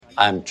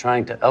I'm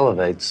trying to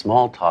elevate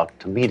small talk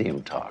to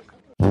medium talk.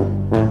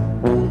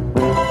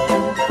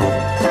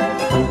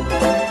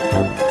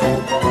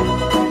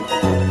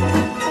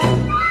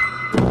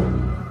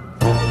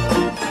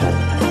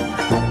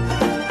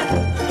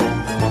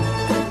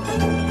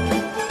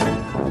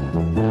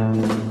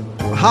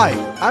 Hi,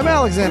 I'm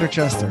Alexander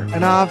Chester,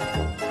 and I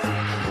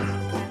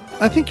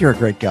think you're a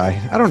great guy.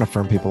 I don't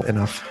affirm people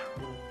enough.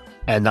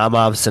 And I'm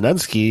Av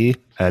Sinensky,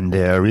 and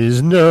there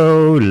is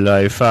no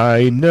life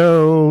I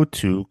know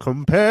to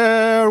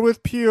compare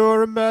with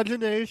pure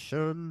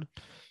imagination.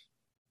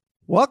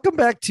 Welcome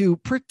back to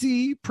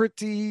pretty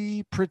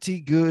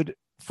good,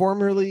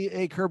 formerly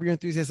a Curb Your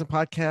Enthusiasm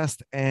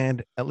podcast,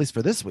 and at least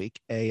for this week,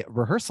 a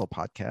rehearsal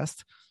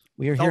podcast.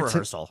 We are here The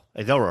rehearsal,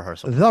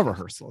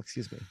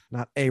 excuse me,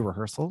 not a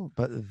rehearsal,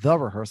 but the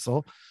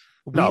rehearsal.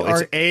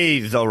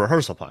 It's the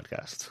rehearsal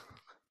podcast.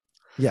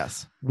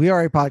 Yes, we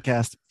are a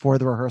podcast for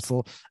the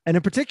rehearsal, and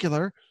in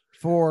particular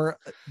for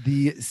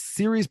the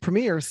series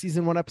premiere,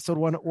 season 1, episode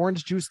 1,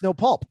 Orange Juice No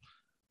Pulp,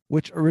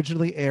 which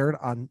originally aired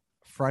on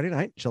Friday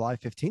night, July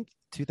 15th,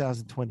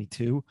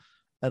 2022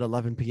 at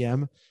 11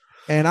 p.m.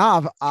 And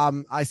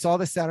I saw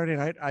this Saturday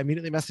night. I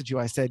immediately messaged you.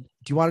 I said,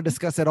 do you want to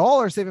discuss it all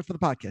or save it for the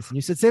podcast? And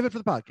you said, save it for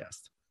the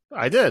podcast.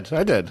 I did.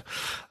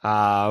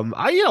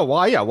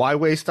 Why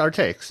waste our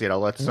takes?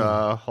 Let's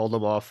hold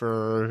them off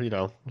for,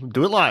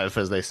 do it live,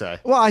 as they say.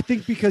 Well, I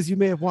think because you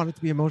may have wanted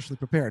to be emotionally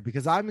prepared,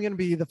 because I'm going to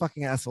be the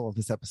fucking asshole of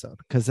this episode.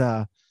 Because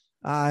I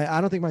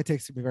don't think my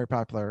takes will be very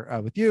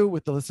popular with you,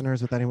 with the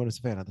listeners, with anyone who's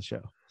a fan of the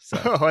show.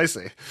 So, oh, I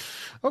see.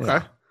 Okay.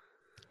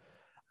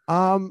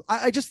 Yeah.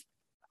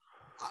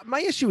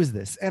 My issue is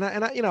this, and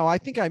I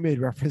think I made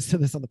reference to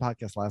this on the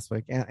podcast last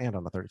week and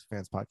on the 30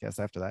 Fans podcast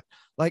after that.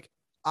 Like,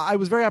 I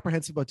was very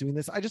apprehensive about doing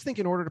this. I just think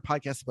in order to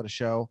podcast about a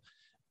show,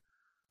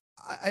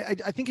 I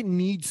think it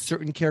needs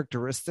certain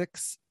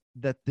characteristics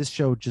that this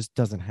show just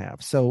doesn't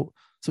have. So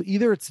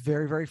either it's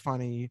very, very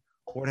funny,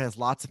 or it has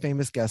lots of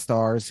famous guest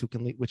stars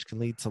which can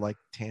lead to like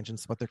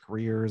tangents about their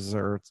careers,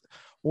 or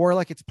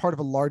like it's part of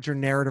a larger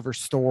narrative or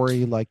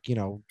story, like,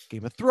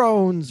 Game of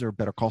Thrones or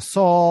Better Call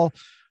Saul,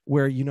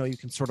 where, you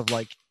can sort of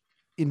like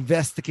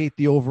investigate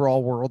the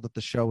overall world that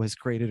the show has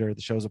created or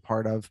the show's a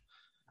part of.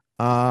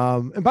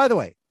 And by the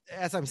way,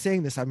 as I'm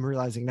saying this, I'm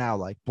realizing now,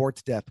 like, Bored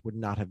to Death would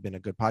not have been a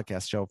good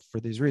podcast show for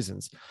these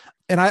reasons.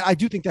 And I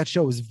do think that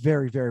show is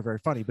very, very, very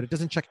funny, but it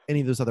doesn't check any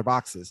of those other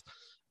boxes.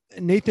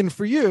 Nathan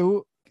For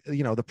You,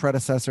 the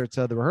predecessor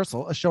to The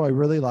Rehearsal, a show I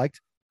really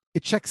liked,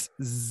 it checks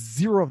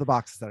zero of the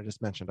boxes that I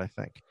just mentioned, I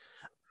think.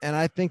 And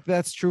I think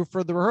that's true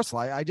for The Rehearsal.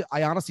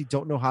 I honestly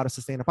don't know how to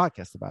sustain a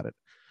podcast about it.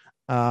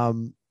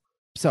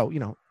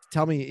 So,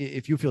 tell me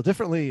if you feel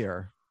differently,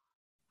 or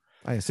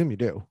I assume you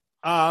do.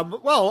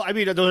 Well, I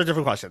mean, those are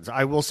different questions.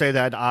 I will say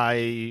that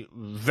I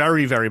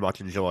very, very much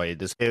enjoyed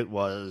this. It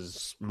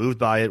was moved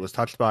by it, was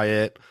touched by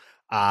it.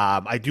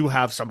 I do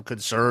have some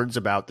concerns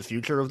about the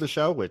future of the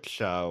show,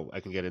 which I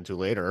can get into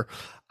later.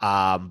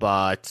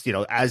 But,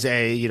 as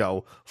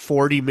a,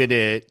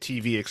 40-minute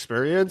TV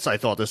experience, I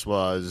thought this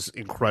was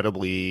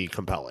incredibly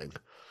compelling.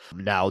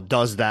 Now,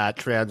 does that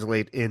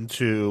translate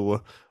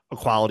into a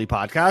quality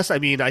podcast? I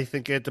mean, I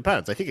think it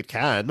depends. I think it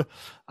can.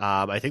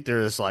 I think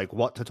there's like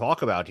what to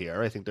talk about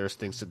here. I think there's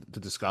things to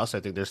discuss.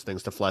 I think there's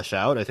things to flesh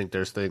out. I think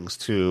there's things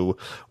to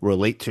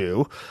relate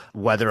to.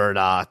 Whether or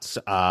not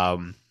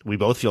we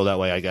both feel that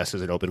way, I guess,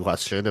 is an open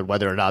question. And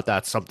whether or not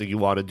that's something you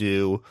want to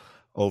do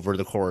over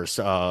the course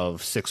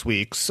of 6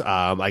 weeks,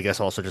 I guess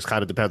also just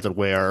kind of depends on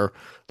where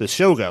the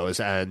show goes.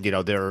 And,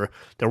 there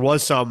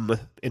was some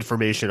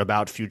information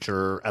about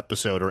future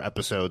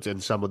episodes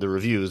in some of the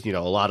reviews. A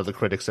lot of the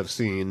critics have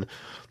seen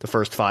the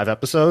first 5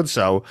 episodes.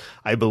 So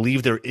I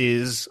believe there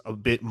is a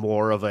bit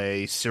more of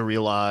a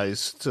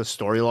serialized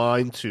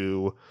storyline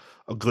to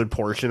a good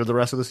portion of the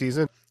rest of the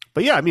season.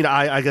 But yeah, I mean,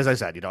 I guess I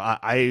said,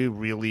 I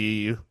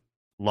really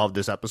love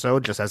this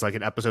episode just as like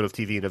an episode of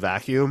TV in a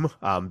vacuum,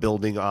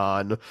 building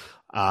on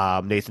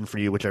Nathan For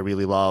You, which I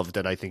really loved,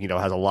 and I think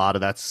has a lot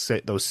of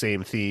those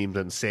same themes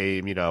and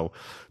same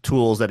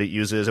tools that it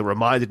uses. It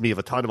reminded me of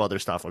a ton of other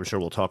stuff. I'm sure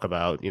we'll talk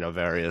about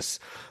various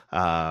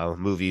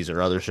movies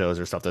or other shows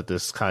or stuff that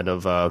this kind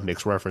of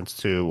makes reference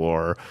to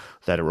or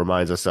that it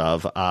reminds us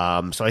of.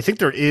 So I think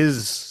there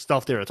is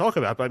stuff there to talk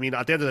about. But I mean,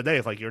 at the end of the day,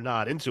 if like you're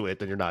not into it,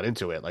 then you're not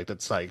into it. Like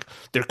that's like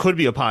there could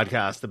be a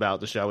podcast about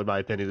the show, in my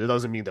opinion. It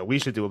doesn't mean that we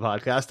should do a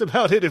podcast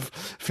about it if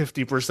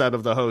 50%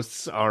 of the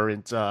hosts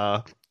aren't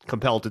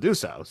compelled to do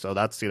so. So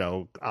that's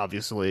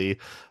obviously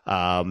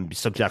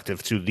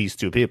subjective to these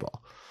two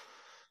people.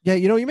 Yeah,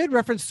 you made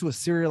reference to a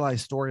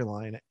serialized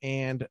storyline,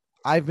 and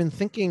I've been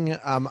thinking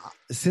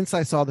since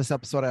I saw this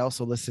episode, I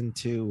also listened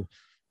to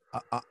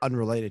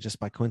unrelated,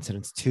 just by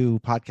coincidence, 2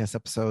 podcast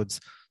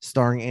episodes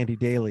starring Andy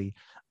Daly,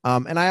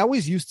 and I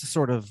always used to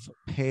sort of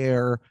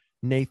pair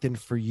Nathan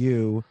For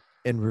You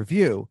and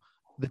Review,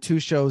 the 2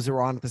 shows that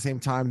were on at the same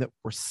time that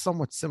were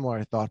somewhat similar,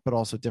 I thought, but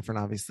also different,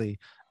 obviously.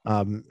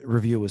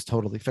 Review was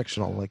totally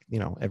fictional, like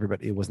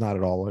everybody, it was not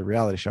at all a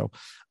reality show.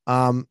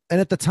 And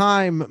at the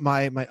time,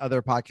 my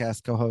other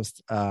podcast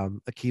co-host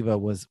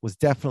Akiva was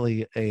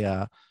definitely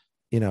a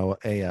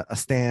a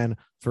stan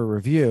for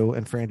review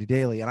and for Andy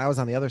Daly, and I was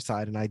on the other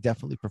side, and I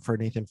definitely prefer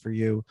Nathan for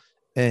you,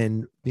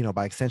 and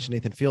by extension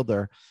Nathan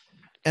Fielder,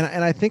 and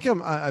I think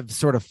I've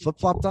sort of flip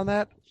flopped on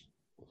that.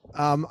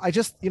 I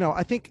just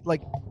I think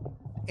like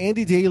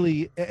Andy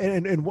Daly,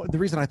 and the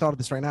reason I thought of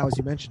this right now, as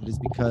you mentioned, is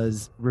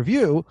because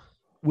review,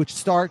 which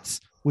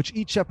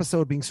each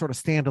episode being sort of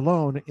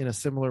standalone in a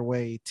similar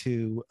way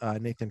to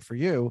Nathan for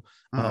You,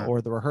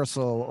 or The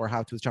Rehearsal, or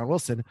How to with John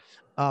Wilson,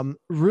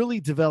 really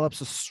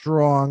develops a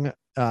strong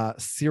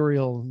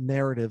serial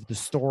narrative, the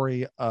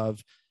story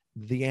of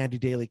the Andy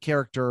Daly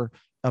character,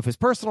 of his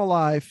personal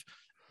life,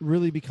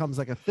 really becomes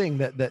like a thing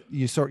that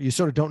you sort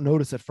of don't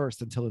notice at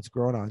first until it's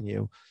grown on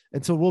you.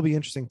 And so it will be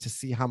interesting to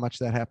see how much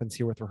that happens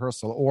here with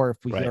Rehearsal, or if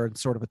we are in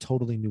sort of a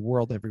totally new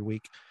world every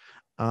week.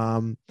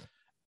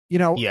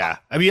 Yeah,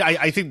 I mean,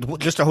 I think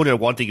just to hone in on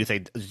one thing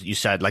you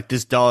said, like,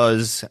 this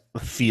does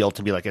feel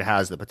to me like it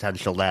has the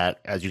potential that,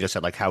 as you just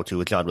said, like How to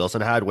with John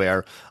Wilson had,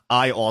 where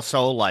I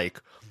also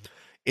like,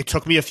 it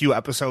took me a few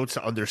episodes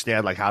to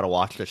understand like how to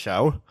watch the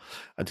show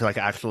and to like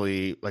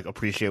actually like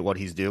appreciate what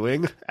he's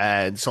doing.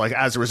 And so like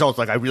as a result,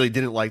 like I really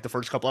didn't like the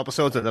first couple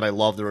episodes, and then I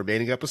loved the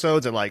remaining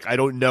episodes. And like I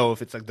don't know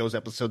if it's like those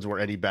episodes were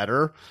any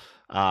better.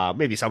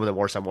 Maybe some of them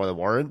were, some more than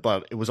weren't,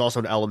 but it was also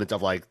an element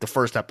of like the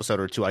first episode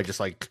or two I just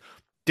like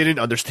didn't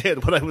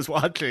understand what I was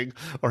watching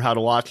or how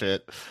to watch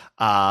it.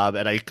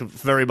 And I could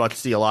very much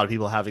see a lot of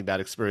people having that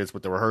experience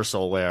with The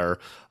Rehearsal, where,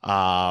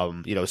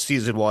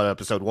 season 1,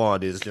 episode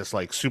 1 is just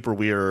like super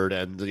weird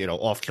and,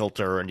 off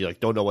kilter, and you like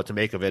don't know what to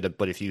make of it.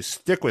 But if you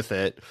stick with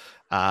it,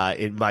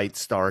 it might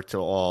start to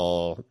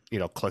all,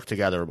 click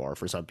together more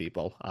for some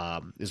people,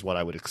 is what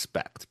I would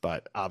expect.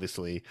 But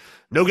obviously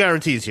no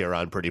guarantees here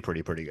on pretty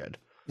good.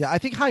 Yeah. I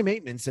think High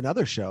Maintenance,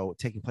 another show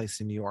taking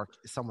place in New York,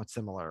 is somewhat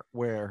similar,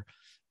 where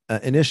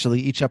initially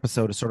each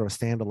episode is sort of a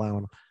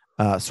standalone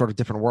sort of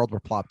different world we're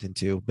plopped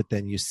into, but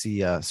then you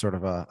see sort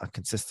of a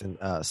consistent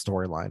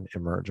storyline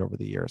emerge over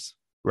the years.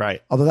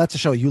 Right. Although that's a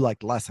show you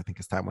liked less, I think,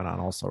 as time went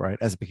on also, right?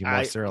 As it became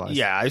more serialized.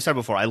 Yeah, I said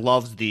before, I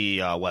loved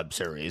the web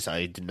series.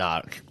 I did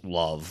not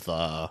love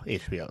the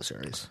HBO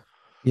series.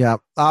 Yeah.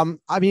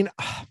 I mean,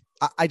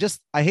 I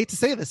hate to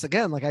say this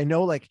again. Like, I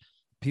know like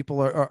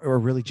people are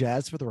really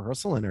jazzed for The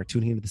Rehearsal and are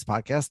tuning into this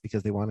podcast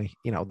because they want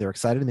to, they're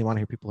excited and they want to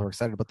hear people who are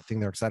excited about the thing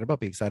they're excited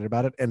about, be excited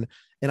about it. And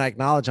I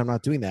acknowledge I'm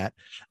not doing that.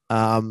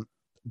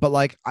 But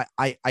like,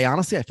 I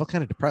honestly, I felt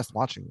kind of depressed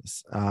watching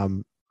this.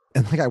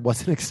 And like, I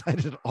wasn't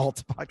excited at all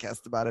to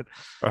podcast about it.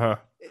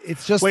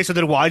 It's just, wait, so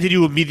then why did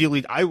you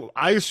immediately,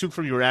 I assumed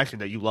from your reaction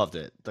that you loved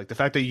it. Like the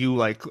fact that you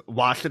like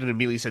watched it and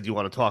immediately said you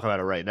want to talk about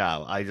it right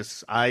now.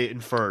 I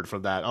inferred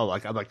from that. Oh,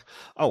 like, I'm like,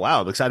 oh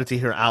wow, I'm excited to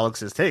hear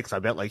Alex's takes. I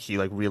bet like he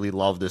like really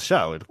loved this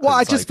show. Well,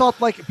 I just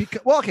felt like,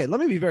 okay, let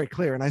me be very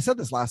clear. And I said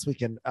this last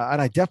weekend, and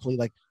I definitely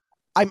like,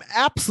 I'm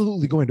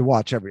absolutely going to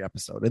watch every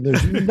episode, and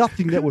there's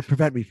nothing that would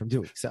prevent me from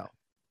doing so.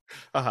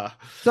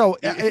 So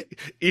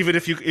even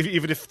if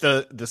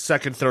the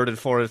second, third, and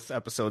fourth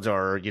episodes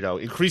are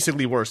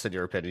increasingly worse than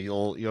your opinion,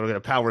 you're going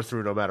to power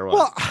through no matter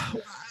what.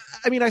 Well,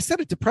 I mean, I said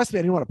it depressed me.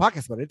 I didn't want to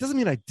podcast about it. It doesn't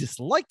mean I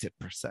disliked it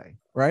per se,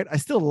 right? I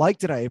still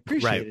liked it. I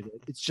appreciated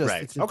it. It's just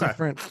it's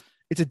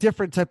a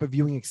different type of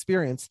viewing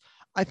experience,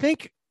 I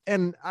think.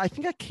 And I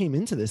think I came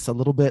into this a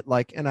little bit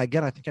like, and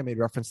again, I think I made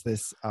reference to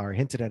this or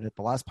hinted at it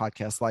the last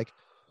podcast. Like,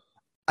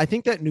 I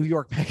think that New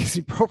York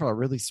Magazine profile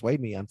really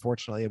swayed me,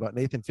 unfortunately, about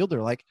Nathan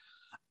Fielder. Like,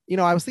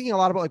 I was thinking a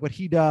lot about like what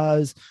he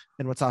does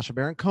and what Sacha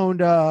Baron Cohen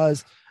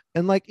does.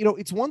 And like,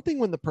 it's one thing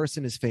when the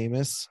person is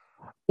famous,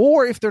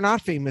 or if they're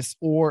not famous,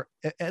 or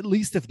at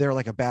least if they're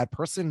like a bad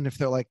person, if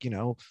they're like,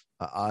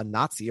 a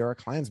Nazi or a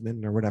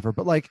Klansman or whatever,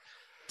 but like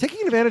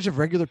taking advantage of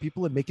regular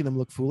people and making them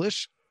look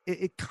foolish,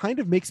 it kind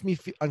of makes me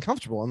feel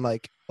uncomfortable. And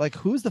like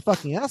who's the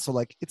fucking asshole?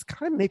 Like, it's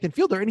kind of Nathan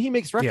Fielder, and he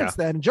makes reference to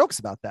that and jokes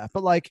about that,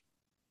 but like,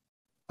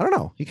 I don't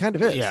know. He kind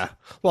of is. Yeah.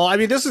 Well, I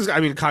mean,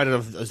 kind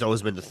of has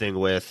always been the thing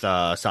with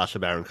Sacha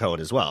Baron Cohen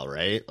as well,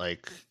 right?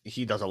 Like,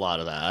 he does a lot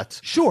of that.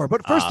 Sure.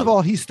 But first of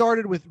all, he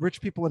started with rich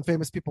people and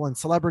famous people and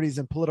celebrities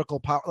and political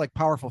power, like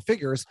powerful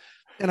figures.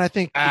 And I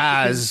think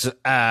as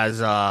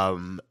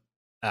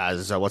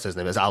what's his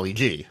name? As Ali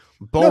G.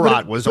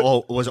 Borat was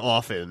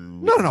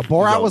often no.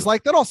 Borat was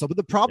like that also, but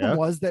the problem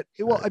was that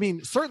I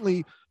mean,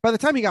 certainly by the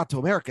time he got to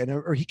America,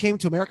 or he came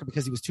to America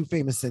because he was too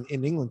famous in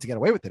England to get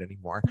away with it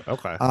anymore.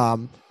 Okay.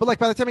 But like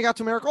by the time he got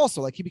to America,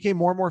 also like he became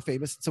more and more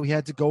famous, so he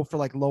had to go for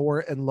like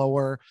lower and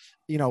lower,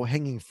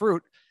 hanging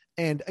fruit.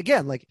 And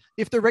again, like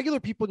if they're regular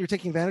people and you're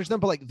taking advantage of them,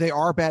 but like they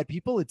are bad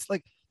people, it's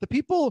like the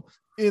people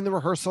in The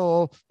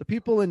Rehearsal, the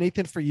people in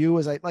Nathan for You,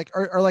 as I like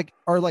are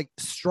like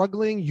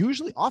struggling,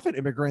 usually often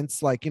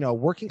immigrants, like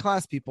working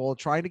class people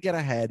trying to get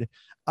ahead,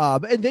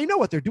 and they know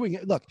what they're doing.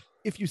 Look,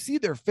 if you see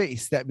their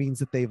face, that means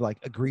that they've like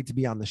agreed to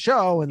be on the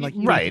show, and like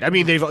right. I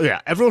mean,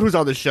 everyone who's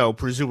on the show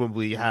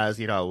presumably has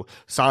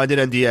signed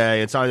an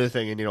NDA and signed a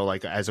thing and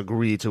like has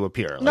agreed to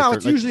appear. Like, no,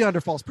 it's usually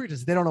under false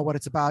pretense. They don't know what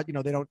it's about. They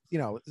don't.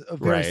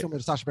 Very similar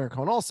to Sacha Baron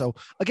Cohen. Also,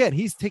 again,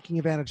 he's taking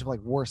advantage of like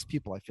worse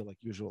people, I feel like,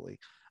 usually.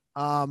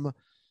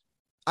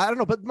 I don't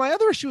know, but my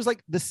other issue is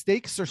like the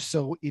stakes are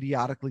so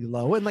idiotically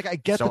low, and like I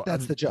get So, that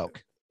that's the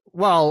joke.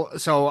 Well,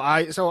 so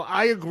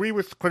I agree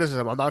with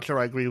criticism. I'm not sure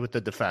I agree with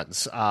the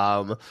defense.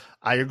 I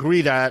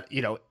agree that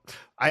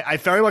I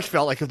very much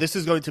felt like if this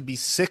is going to be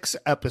 6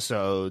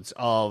 episodes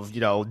of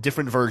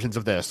different versions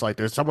of this, like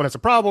there's someone has a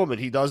problem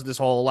and he does this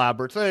whole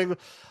elaborate thing.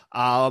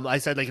 I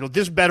said like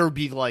this better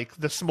be like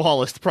the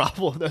smallest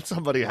problem that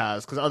somebody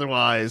has, because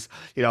otherwise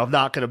I'm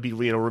not going to be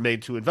remain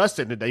too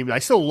invested in it. I mean, I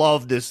still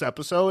love this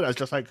episode as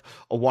just like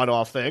a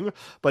one-off thing,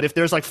 but if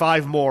there's like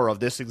 5 more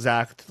of this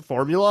exact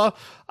formula.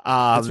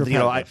 It's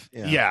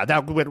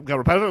That would get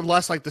repetitive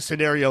unless like the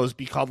scenarios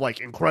become like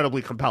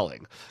incredibly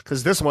compelling.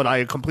 Because this one,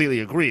 I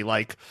completely agree.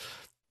 Like,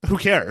 who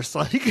cares?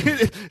 Like,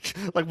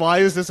 like why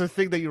is this a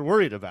thing that you're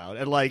worried about?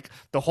 And like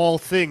the whole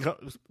thing,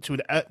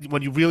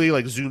 when you really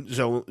like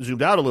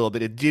zoomed out a little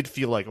bit, it did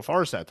feel like a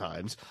farce at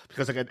times.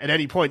 Because like at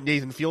any point,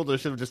 Nathan Fielder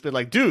should have just been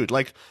like, "Dude,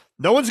 like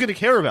no one's gonna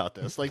care about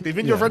this. Like they've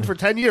been your friend for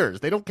 10 years.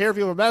 They don't care if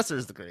you have a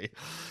master's degree."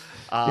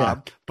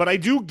 But I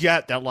do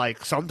get that,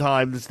 like,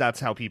 sometimes that's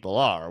how people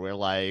are, where,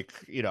 like,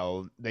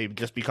 they've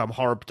just become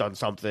harped on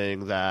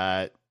something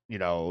that,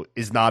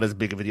 is not as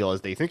big of a deal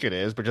as they think it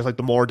is. But just like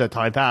the more that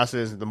time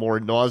passes and the more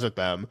it gnaws at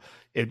them,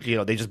 they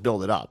just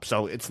build it up.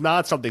 So it's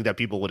not something that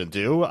people wouldn't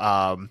do. But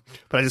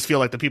I just feel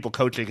like the people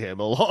coaching him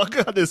along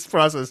on this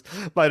process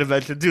might have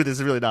mentioned, dude, this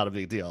is really not a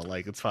big deal.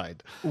 Like, it's fine.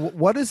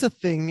 What is a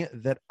thing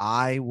that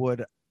I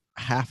would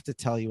have to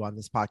tell you on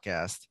this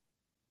podcast,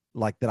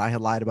 like that I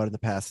had lied about in the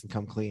past and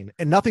come clean,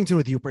 and nothing to do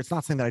with you, but it's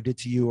not something that I did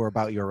to you or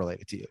about you or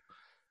related to you,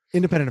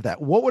 independent of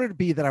that? What would it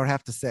be that I would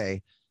have to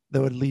say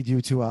that would lead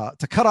you to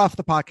cut off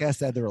the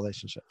podcast and the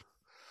relationship?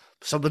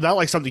 Something not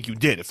like something you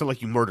did. It's not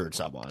like you murdered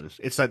someone.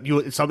 It's that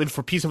it's something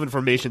for piece of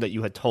information that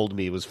you had told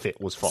me was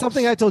false.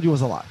 Something I told you was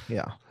a lie.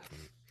 Yeah.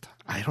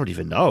 I don't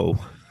even know.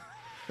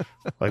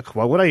 Like,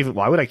 why would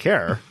I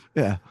care?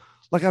 Yeah.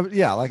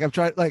 I've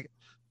tried, like,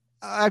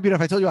 I mean,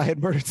 if I told you I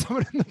had murdered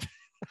someone in the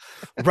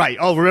Right.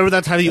 Oh, remember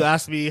that time you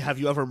asked me, have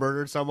you ever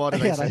murdered someone?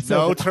 And Yeah, I said,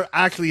 no.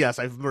 Actually, yes,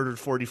 I've murdered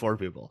 44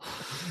 people.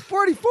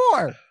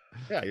 44.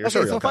 Yeah, you're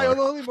Okay, so if I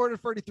killer. only murdered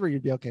 43,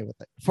 you'd be okay with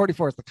it.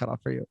 44 is the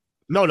cutoff for you.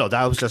 No,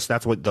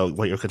 that's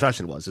what your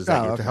confession was, is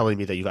that you're okay. telling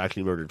me that you've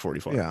actually murdered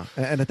 44. Yeah.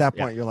 And at that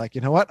point, you're like,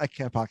 you know what? I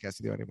can't podcast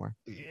with you anymore.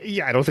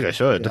 Yeah, I don't think I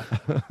should.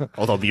 Yeah.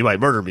 Although you might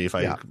murder me if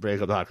I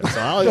break up the podcast.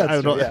 So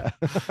I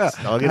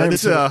don't know.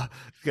 So,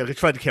 gotta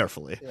tread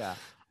carefully. Yeah.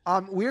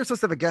 We were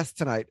supposed to have a guest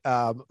tonight,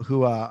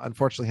 who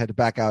unfortunately had to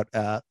back out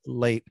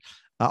late.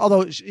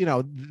 Although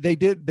they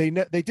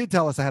did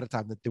tell us ahead of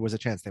time that there was a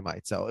chance they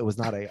might, so it was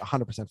not a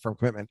 100% firm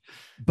commitment.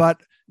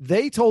 But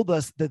they told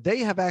us that they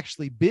have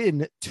actually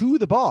been to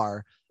the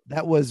bar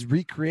that was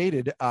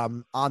recreated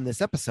on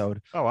this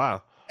episode. Oh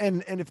wow!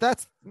 And if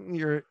that's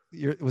your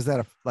was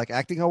that like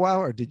acting? Oh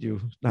wow! Or did you?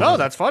 No,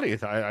 that's funny.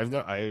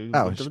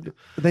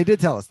 They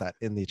did tell us that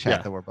in the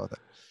chat that we're both in.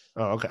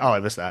 Oh, okay. Oh, I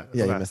missed that.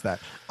 Yeah, you missed that.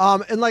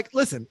 And like,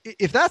 listen,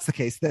 if that's the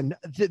case, then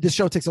the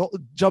show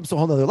jumps to a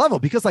whole nother level,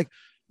 because like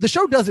the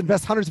show does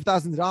invest hundreds of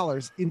thousands of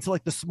dollars into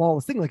like the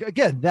smallest thing. Like,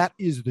 again, that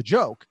is the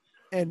joke,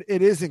 and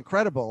it is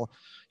incredible.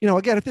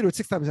 Again, if they do it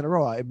 6 times in a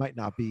row, it might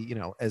not be,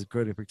 as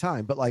good every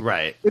time, but like,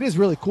 right. It is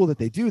really cool that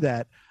they do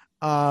that.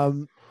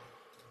 But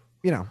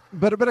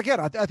again,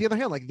 at the other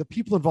hand, like the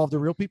people involved are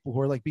real people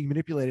who are like being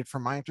manipulated for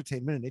my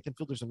entertainment and Nathan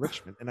Fielder's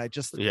enrichment. And I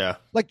just,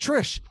 like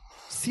Trish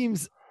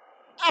seems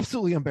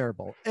absolutely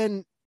unbearable,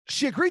 and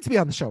she agreed to be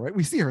on the show, right?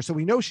 We see her, so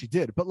we know she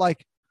did, but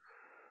like,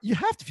 you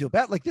have to feel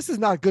bad. Like, this is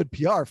not good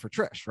PR for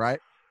Trish, right?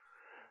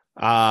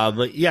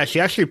 But yeah, she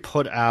actually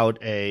put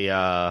out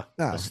a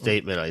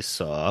statement I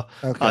saw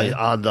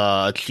on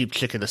the Cheap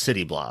Chick in the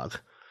City blog.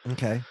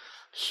 Okay.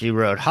 She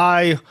wrote,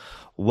 "Hi,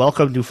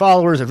 welcome new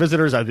followers and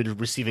visitors. I've been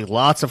receiving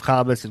lots of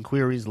comments and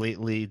queries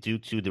lately due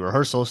to the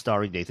rehearsal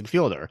starring Nathan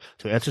Fielder.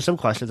 To answer some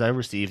questions I've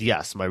received,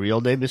 yes, my real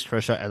name is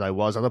Trisha, and I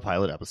was on the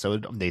pilot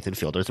episode of Nathan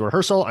Fielder's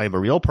rehearsal. I am a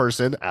real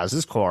person, as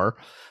is Core.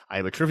 I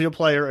am a trivia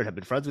player and have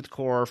been friends with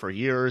Core for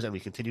years, and we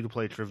continue to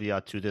play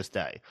trivia to this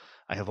day.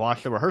 I have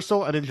watched the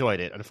rehearsal and enjoyed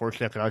it.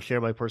 Unfortunately, I cannot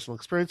share my personal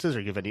experiences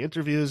or give any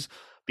interviews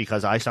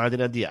because I signed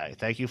an NDA.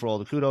 Thank you for all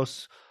the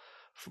kudos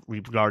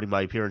regarding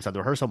my appearance on the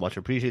rehearsal. Much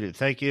appreciated.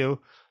 Thank you.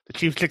 The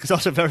Chief Chick is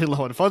also very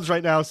low on funds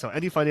right now, so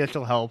any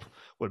financial help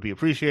would be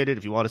appreciated.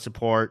 If you want to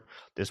support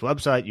this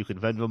website, you can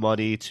Venmo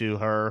money to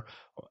her.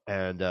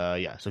 And so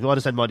if you want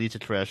to send money to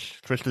Trish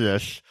the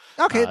Dish.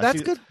 Okay,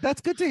 that's good. That's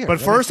good to hear.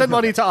 But first, send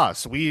money to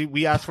us.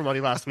 We asked for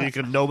money last week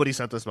and nobody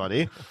sent us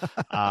money.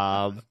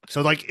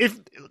 So like,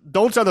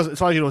 don't send us. It's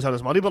fine if you don't send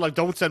us money, but like,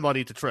 don't send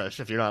money to Trish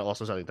if you're not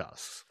also sending to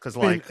us. Because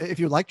like, if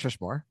you like Trish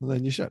more,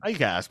 then you should. I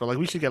guess, but like,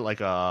 we should get like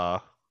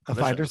a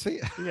finder's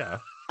fee. Yeah.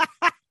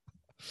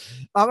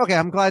 Okay,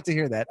 I'm glad to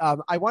hear that.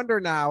 I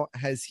wonder now,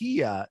 has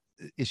he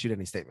issued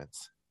any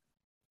statements?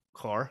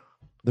 Core?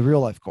 The real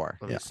life Core.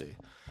 Let me see.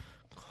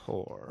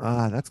 Core.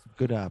 That's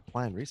good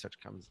planned research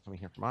coming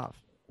here from Av.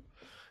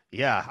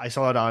 Yeah, I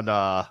saw it on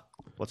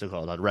what's it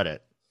called? On Reddit.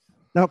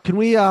 Now, can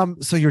we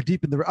so you're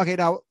deep in the okay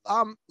now,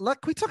 can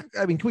we talk,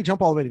 can we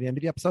jump all the way to the end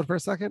of the episode for a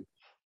second?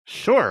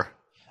 Sure.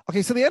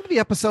 Okay, so the end of the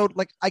episode,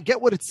 like I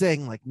get what it's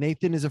saying. Like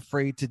Nathan is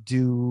afraid to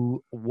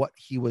do what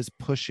he was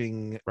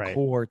pushing Right.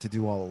 Core to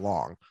do all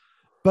along,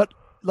 but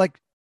like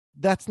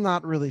that's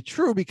not really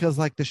true because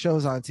like the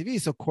show's on TV,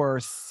 so Core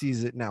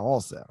sees it now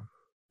also.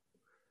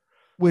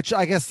 Which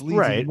I guess leads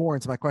Right. even more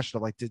into my question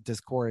of like,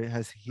 does Corey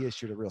has he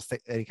issued a real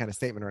any kind of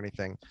statement or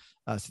anything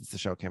since the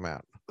show came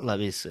out? Let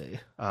me see.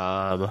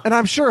 And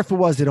I'm sure if it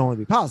was, it'd only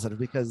be positive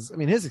because I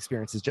mean his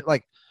experience is just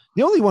like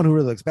the only one who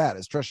really looks bad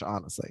is Trisha,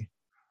 honestly.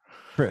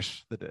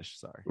 Trish, the dish.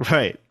 Sorry.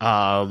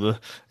 Right.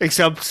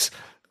 Except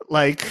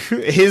like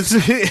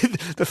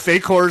the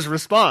fake Core's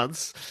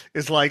response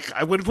is like,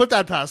 I wouldn't put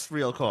that past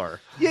real Core.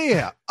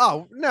 Yeah.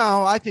 Oh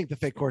no, I think the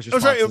fake Core's Oh,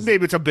 response sorry, is,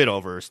 maybe it's a bit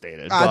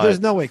overstated. But...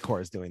 there's no way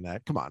Core is doing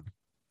that. Come on.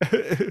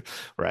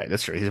 Right,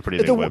 that's true. He's a pretty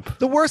big whip.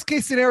 The worst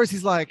case scenario is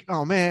he's like,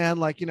 oh man,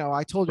 like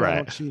I told you I Right.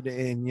 won't cheat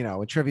in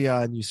in trivia,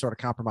 and you sort of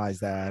compromise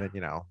that, and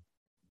Right.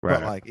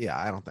 But like, yeah,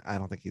 I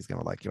don't think he's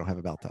gonna like have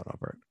a meltdown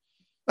over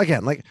it.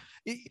 Again, like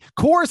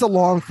Core is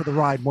along for the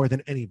ride more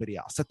than anybody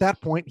else. At that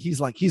point,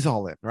 he's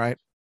all in, right?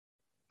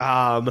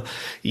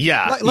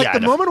 Yeah. Like the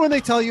moment when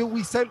they tell you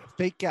we sent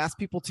fake gas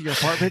people to your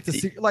apartment to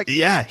see, like,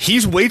 yeah,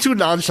 he's way too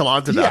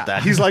nonchalant about Yeah.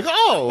 that. He's like,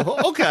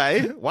 oh,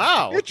 okay,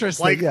 wow,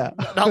 Interesting, Like, yeah.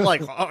 not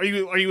like, are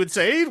you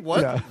insane?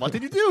 What? Yeah. What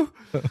did you do?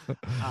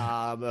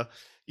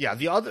 Yeah.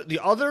 The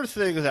other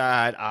thing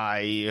that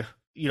I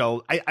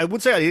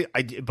would say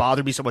it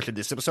bothered me so much in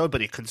this episode,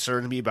 but it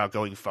concerned me about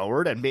going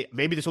forward. And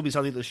maybe this will be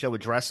something the show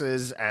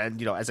addresses.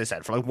 And, as I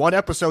said, for like one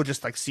episode,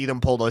 just like see them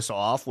pull this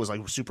off was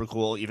like super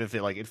cool, even if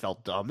it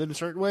felt dumb in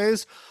certain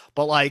ways.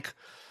 But like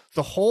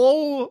the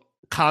whole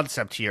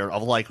concept here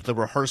of like the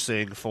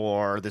rehearsing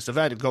for this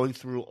event and going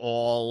through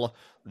all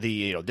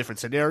the, different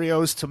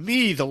scenarios, to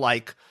me, the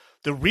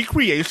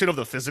recreation of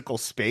the physical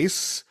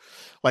space,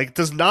 like,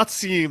 does not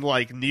seem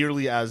like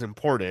nearly as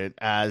important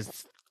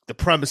as the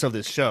premise of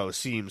this show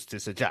seems to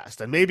suggest.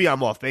 And maybe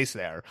I'm off base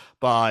there,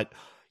 but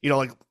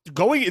like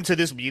going into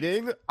this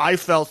meeting, I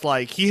felt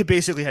like he had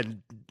basically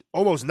had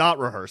almost not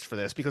rehearsed for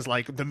this because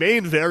like the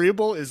main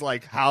variable is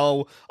like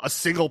how a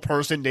single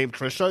person named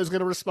Trisha is going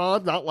to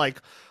respond, not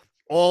like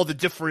all the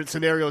different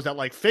scenarios that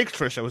like fake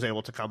Trisha was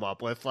able to come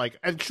up with. Like,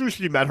 and true,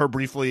 she met her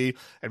briefly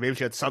and maybe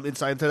she had some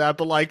insight into that,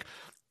 but like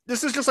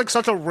this is just like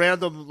such a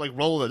random like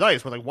roll of the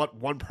dice where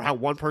like how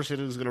one person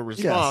is going to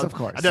respond. Yes, of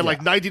course. And then like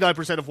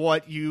 99% of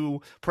what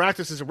you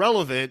practice is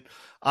irrelevant.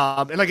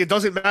 And like it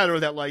doesn't matter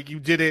that like you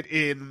did it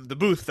in the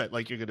booth that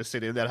like you're going to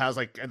sit in that has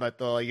like, and that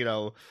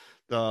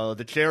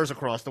the chairs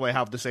across the way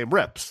have the same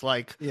rips.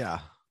 Like, yeah,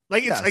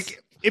 like it's Yes.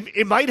 like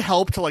it might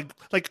help to like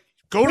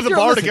go to But the you're-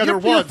 bar listen, together you're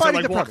once and fighting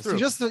like the walk premise.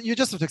 through. You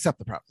just have to accept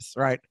the premise,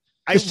 right?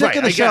 I The shtick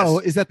of the I show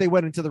guess. is that they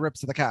went into the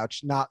rips of the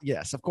couch. Not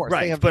yes, of course. They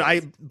Right, have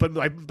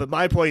but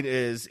my point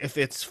is, if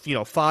it's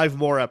 5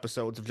 more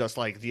episodes of just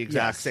like the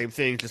exact Yes. same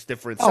thing, just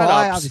different Oh, setups,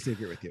 I obviously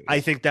agree with you.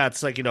 I think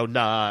that's like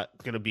not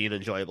going to be an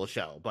enjoyable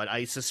show. But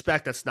I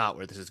suspect that's not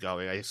where this is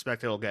going. I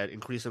expect it'll get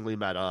increasingly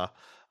meta,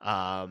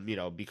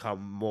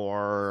 become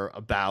more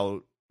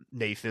about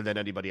Nathan than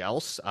anybody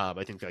else.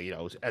 I think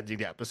that ending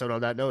the episode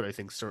on that note, I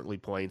think certainly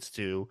points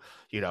to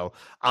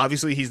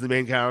obviously he's the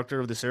main character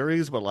of the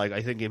series, but like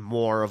I think in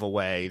more of a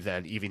way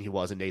than even he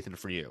was in Nathan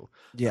For You.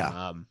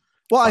 Yeah.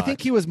 Well, I but-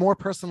 think he was more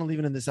personal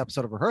even in this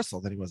episode of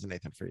rehearsal than he was in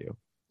Nathan For You.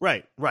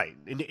 Right.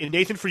 In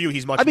Nathan For You,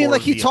 he's much. I mean, more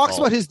like he talks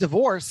vehicle. about his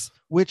divorce,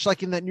 which,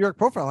 like in that New York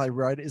profile I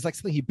read, is like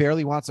something he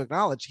barely wants to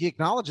acknowledge. He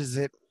acknowledges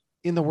it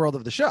in the world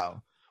of the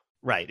show.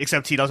 Right,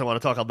 except he doesn't want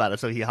to talk about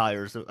it, so he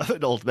hires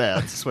an old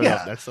man to swim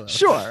up next to him.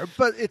 Sure,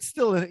 but it's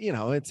still,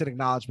 it's an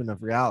acknowledgement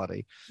of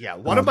reality. Yeah,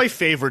 one of my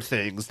favorite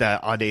things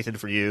that on Nathan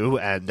For You,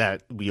 and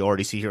that we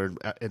already see here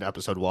in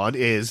episode 1,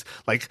 is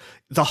like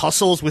the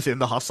hustles within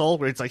the hustle,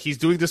 where it's like he's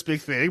doing this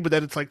big thing, but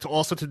then it's like to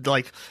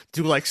like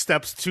do like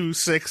steps 2,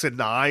 6, and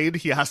 9,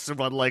 he has to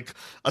run like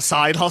a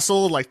side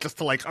hustle, like just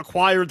to like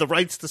acquire the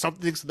rights to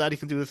something so that he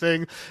can do the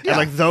thing. Yeah. And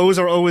like those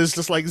are always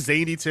just like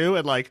zany too,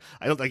 and like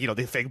I don't like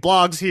they fake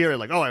blogs here, and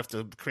like I have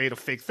to create a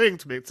fake thing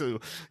to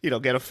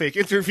get a fake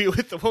interview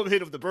with the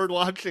woman of the bird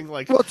watching.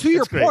 Like, Well, to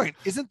your it's great. point,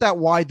 isn't that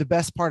why the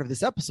best part of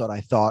this episode,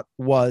 I thought,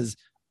 was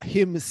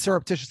him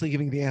surreptitiously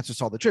giving the answers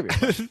to all the trivia,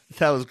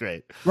 That was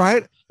great.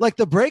 right? Like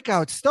the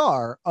breakout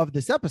star of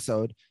this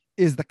episode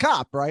is the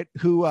cop, right?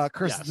 Who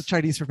curses Yes. the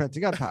Chinese for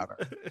fencing gunpowder.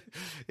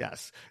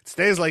 Yes, it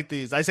stays like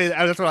these. That's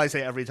what I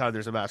say every time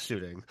there's a mass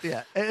shooting.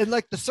 Yeah. And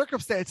like the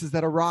circumstances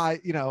that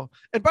arise,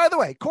 and by the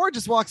way, Core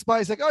just walks by.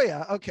 He's like, oh,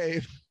 yeah, okay.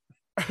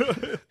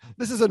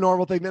 This is a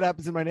normal thing that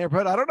happens in my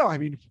neighborhood. I don't know. I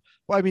mean,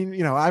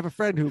 I have a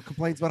friend who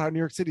complains about how New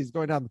York City is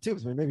going down the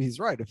tubes. I mean, maybe he's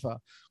right if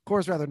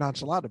Core's rather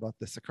nonchalant about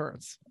this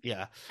occurrence.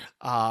 Yeah.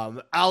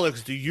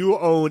 Alex, do you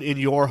own in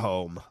your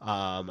home?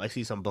 I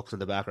see some books in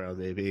the background,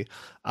 maybe.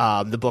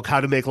 The book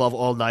How to Make Love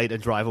All Night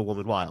and Drive a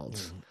Woman Wild.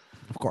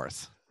 Of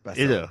course.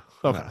 You do?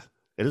 Okay. Yeah.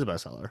 It is a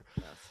bestseller.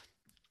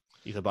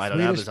 You can buy it on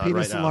Swedish Amazon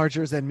Penis right now.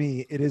 Enlargers and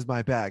Me, It Is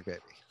My Bag, Baby,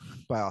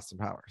 by Austin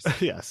Powers.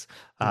 Yes.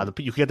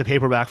 You can get the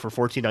paperback for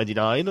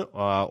 $14.99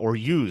 or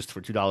used for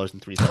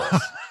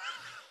 $2.03.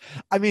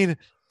 I mean,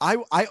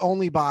 I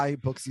only buy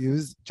books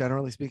used,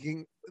 generally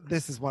speaking.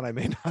 This is one I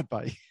may not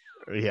buy.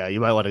 Yeah, you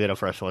might want to get a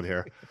fresh one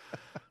here.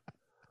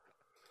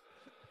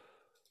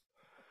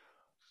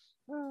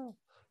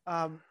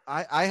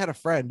 I had a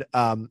friend.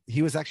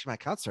 He was actually my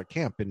counselor at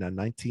camp in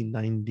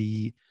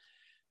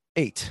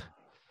 1998.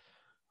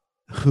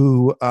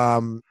 Who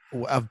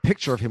a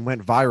picture of him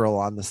went viral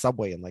on the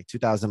subway in like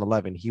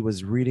 2011. He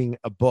was reading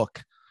a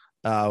book,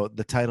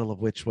 the title of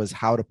which was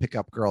 "How to Pick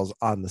Up Girls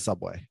on the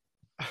Subway,"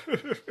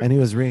 and he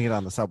was reading it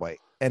on the subway,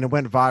 and it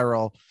went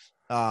viral.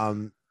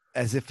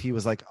 As if he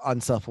was like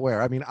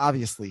unself-aware. I mean,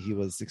 obviously he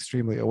was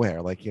extremely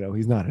aware. Like, you know,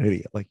 he's not an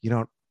idiot. Like, you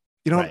don't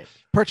right.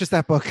 Purchase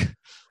that book,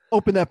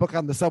 open that book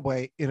on the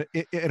subway,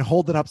 and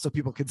hold it up so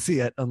people can see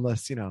it,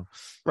 unless you know,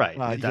 right?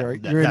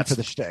 You're in for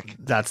the shtick.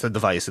 That's the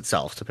device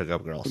itself to pick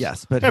up girls.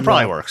 Yes, but it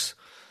probably works.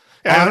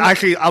 Yeah,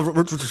 actually, to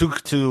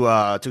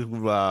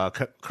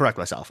correct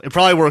myself, it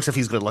probably works if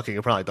he's good looking.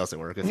 It probably doesn't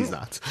work if he's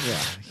not.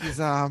 Yeah, he's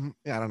I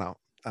don't know.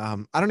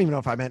 I don't even know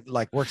if I meant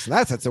like works in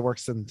that sense. It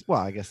works in, well,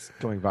 I guess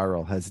going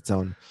viral has its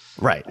own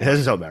right. It has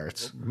its own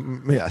merits.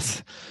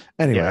 Yes.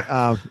 Anyway,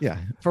 yeah.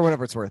 For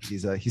whatever it's worth,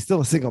 he's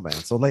still a single man.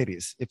 So,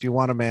 ladies, if you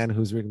want a man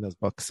who's reading those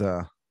books,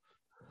 let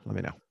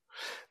me know.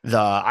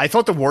 I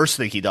thought the worst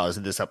thing he does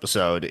in this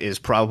episode is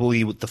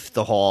probably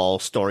the whole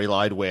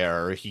storyline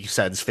where he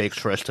sends fake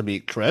Trish to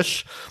meet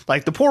Trish.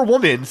 Like, the poor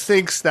woman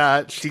thinks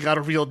that she got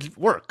a real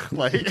work.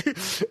 Like,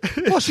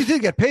 well, she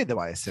did get paid though,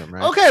 I assume,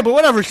 right? Okay, but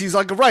whatever. She's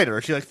like a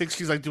writer. She like thinks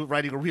she's like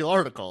writing a real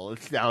article.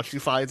 And now she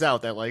finds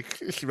out that like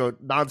she wrote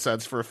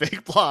nonsense for a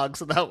fake blog.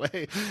 So that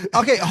way,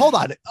 okay, hold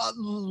on.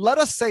 Let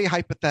us say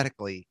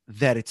hypothetically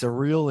that it's a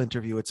real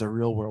interview. It's a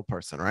real world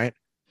person, right?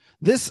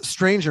 This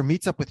stranger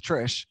meets up with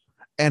Trish.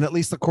 And at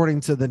least according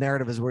to the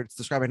narrative as where it's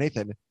described by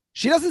Nathan,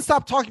 she doesn't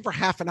stop talking for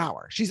half an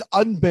hour. She's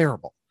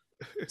unbearable.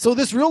 So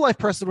this real life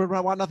person would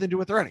want nothing to do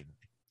with her anyway.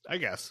 I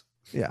guess.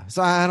 Yeah.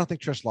 So I don't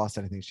think Trish lost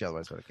anything she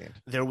otherwise would have gained.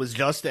 There was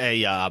just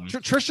a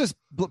Trish's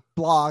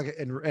blog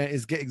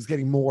is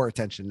getting more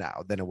attention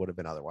now than it would have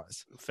been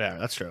otherwise. Fair.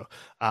 That's true.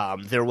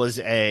 There was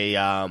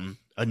a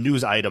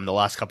news item the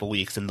last couple of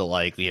weeks in the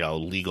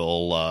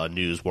legal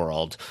news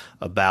world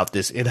about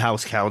this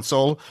in-house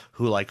counsel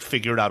who like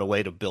figured out a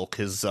way to bilk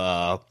his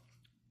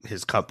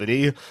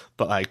company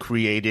by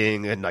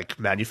creating and like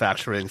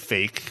manufacturing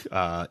fake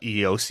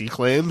EEOC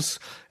claims,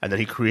 and then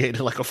he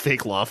created like a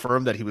fake law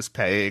firm that he was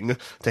paying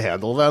to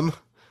handle them.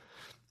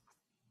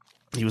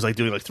 He was like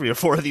doing like 3 or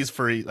 4 of these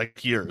for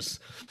like years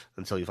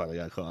until he finally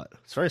got caught.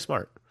 It's very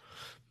smart.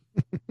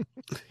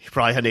 He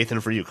probably had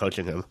Nathan For You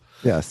coaching him.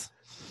 Yes.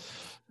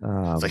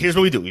 So here's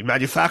what we do: we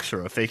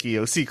manufacture a fake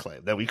EOC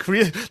claim, then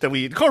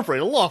we incorporate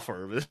a law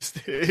firm.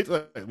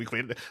 We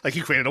created, like,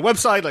 he created a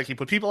website, like he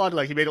put people on,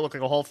 like he made it look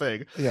like a whole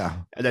thing. Yeah,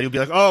 and then he'll be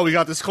like, "Oh, we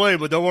got this claim,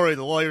 but don't worry,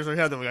 the lawyers are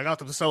handling. I got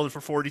them to sell it for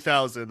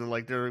 $40,000, and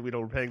like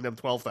we're paying them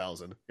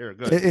 $12,000. Here,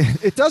 good."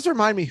 It does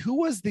remind me, who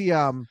was the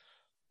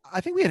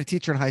I think we had a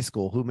teacher in high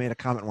school who made a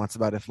comment once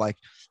about if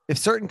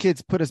certain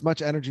kids put as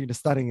much energy into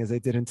studying as they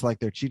did into like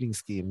their cheating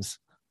schemes,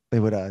 they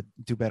would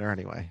do better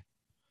anyway.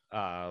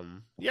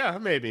 Yeah,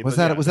 maybe. Was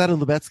that a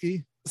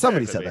Lubetsky?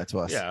 Somebody said that to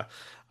us. Yeah.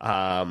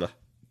 But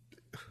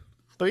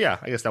yeah,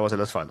 I guess that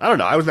wasn't as fun. I don't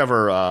know. I was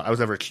never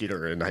a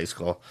cheater in high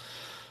school.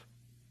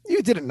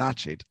 You didn't not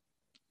cheat.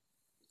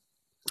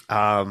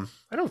 I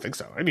don't think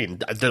so. I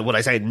mean, would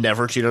I say I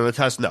never cheated on a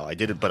test? No, I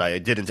didn't. But I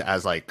didn't,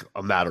 as like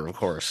a matter of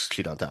course,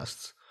 cheat on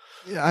tests.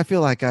 Yeah, I feel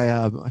like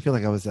I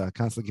was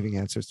constantly giving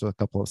answers to a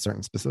couple of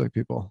certain specific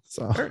people.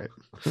 So, all right.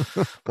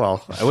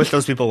 Well, I wish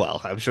those people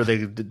well. I'm sure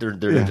they're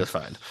doing just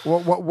fine.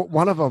 Well,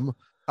 one of them,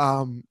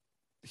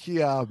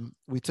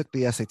 we took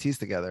the SATs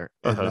together,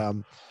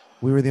 and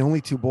we were the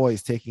only 2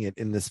 boys taking it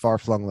in this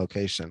far-flung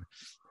location.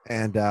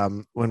 And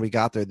when we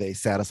got there, they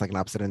sat us like on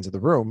opposite ends of the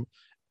room.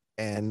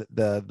 And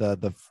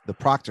the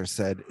proctor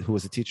said, who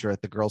was a teacher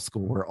at the girls'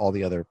 school where all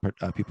the other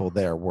people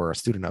there were a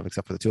student of,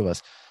 except for the 2 of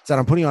us, said,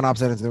 "I'm putting you on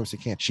opposite ends of the room so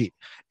you can't cheat."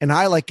 And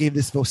I like gave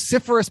this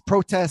vociferous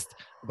protest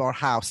about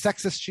how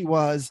sexist she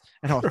was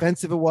and how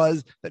offensive it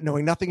was that,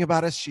 knowing nothing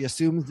about us, she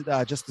assumed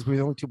just because we were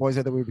the only 2 boys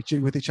there that we would be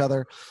cheating with each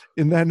other.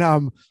 And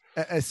then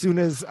as soon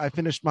as I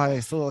finished my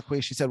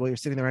soliloquy, she said, "Well, you're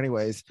sitting there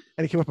anyways."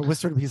 And he came up and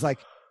whispered to me, he's like,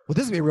 "Well,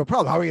 this is gonna be a real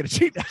problem. How are we gonna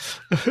cheat now?"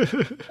 I was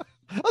like,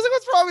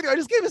 "What's wrong with you? I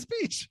just gave a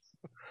speech."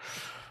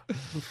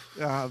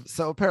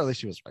 So apparently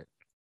she was right.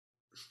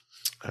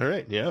 All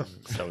right, yeah.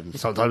 So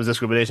sometimes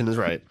discrimination is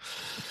right.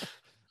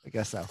 I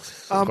guess so.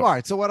 All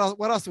right. So what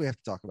else do we have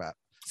to talk about?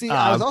 See,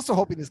 I was also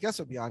hoping this guest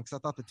would be on because I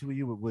thought the 2 of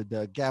you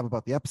would gab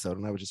about the episode,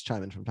 and I would just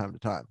chime in from time to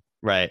time.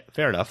 Right.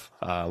 Fair enough.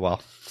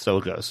 Well, so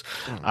it goes.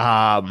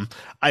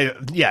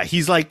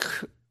 He's like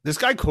this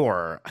guy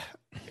Core.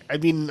 I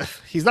mean,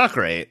 he's not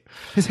great.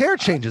 His hair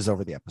changes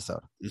over the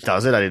episode.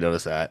 Does it? I didn't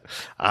notice that.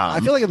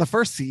 I feel like in the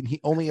first scene, he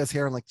only has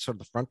hair in like sort of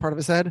the front part of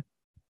his head.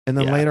 And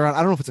then later on, I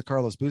don't know if it's a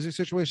Carlos Boozer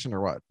situation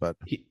or what, but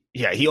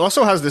he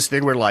also has this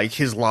thing where like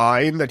his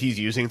line that he's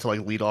using to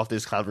like lead off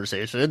this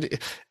conversation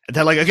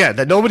that like, again,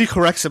 that nobody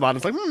corrects him on.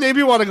 It's like, maybe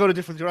you want to go to a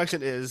different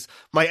direction, is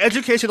my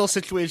educational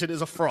situation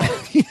is a fraud.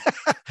 Yeah,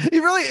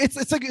 he really,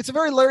 it's a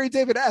very Larry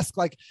David-esque,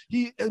 like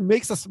he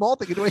makes a small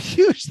thing into a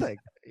huge thing.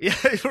 Yeah,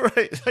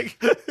 right.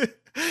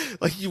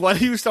 Why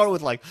do you start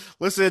with like,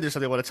 listen, there's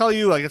something I want to tell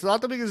you. Like, it's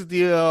not the biggest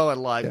deal,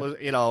 and like,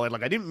 Yeah. and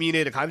like, I didn't mean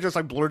it. I kind of just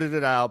like blurted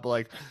it out, but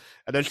like,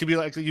 and then she'd be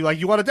like, you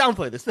want to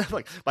downplay this?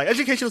 Like, my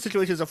educational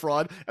situation is a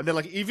fraud, and then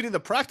like, even in the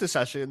practice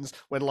sessions,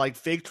 when like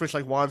fake Trish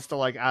like wants to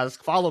like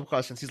ask follow up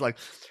questions, he's like,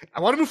 I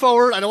want to move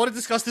forward. I don't want to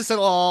discuss this at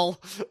all.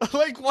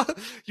 Like, what?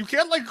 You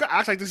can't like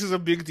act like this is a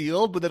big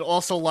deal, but then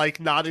also like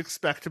not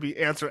expect to be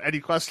answer any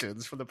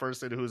questions from the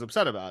person who's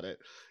upset about it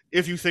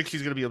if you think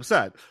she's going to be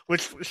upset,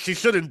 which she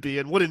shouldn't be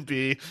and wouldn't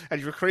be,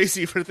 and you're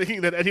crazy for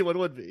thinking that anyone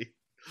would be.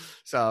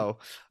 So,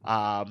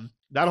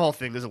 that whole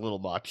thing is a little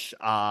much.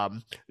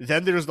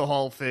 Then there's the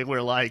whole thing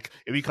where like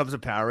it becomes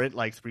apparent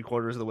like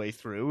 3/4 of the way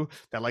through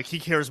that like he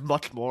cares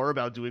much more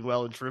about doing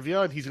well in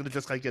trivia, and he's gonna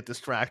just like get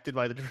distracted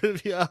by the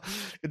trivia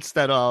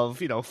instead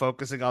of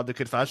focusing on the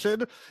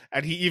confession.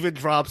 And he even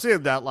drops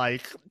in that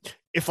like,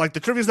 if like the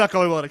trivia's not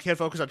going well and I can't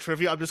focus on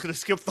trivia, I'm just gonna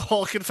skip the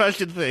whole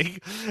confession thing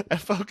and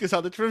focus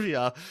on the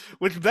trivia.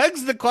 Which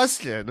begs the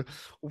question,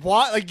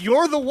 why, like,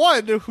 you're the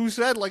one who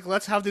said like,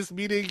 let's have this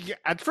meeting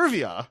at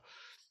trivia.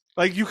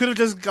 Like, you could have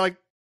just like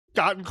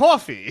gotten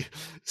coffee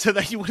so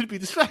that you wouldn't be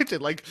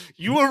distracted. Like,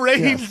 you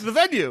arranged the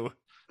venue.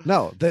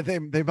 No,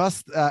 they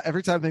must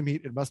every time they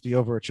meet, it must be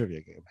over a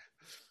trivia game.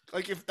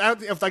 Like, if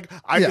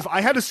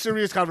I had a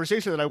serious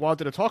conversation that I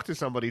wanted to talk to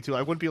somebody to,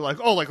 I wouldn't be like,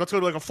 oh, like, let's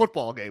go to like a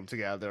football game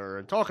together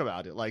and talk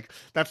about it. Like,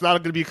 that's not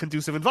going to be a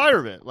conducive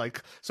environment.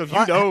 Like, so if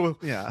you know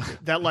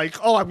that like,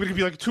 oh, I'm going to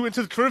be like too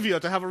into the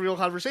trivia to have a real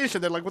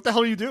conversation, then like, what the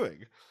hell are you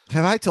doing?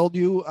 Have I told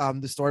you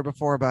the story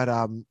before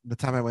about the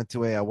time I went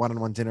to a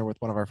one-on-one dinner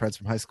with one of our friends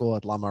from high school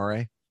at La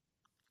Marais?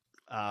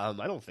 I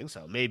don't think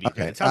so. Maybe.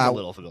 Okay. It sounds a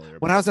little familiar.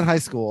 When I was in high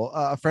school,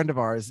 a friend of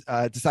ours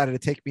decided to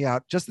take me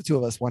out, just the two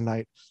of us, one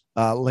night,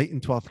 late in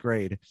 12th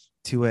grade,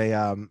 to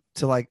a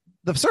to like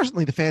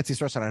certainly the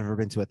fanciest restaurant I've ever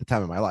been to at the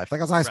time of my life.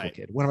 Like, I was a high school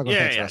kid. When am I going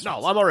to fancy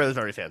restaurants? No, La Marais was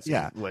very fancy.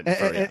 Yeah.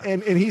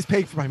 And he's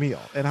paying for my meal.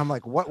 And I'm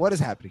like, what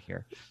is happening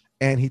here?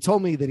 And he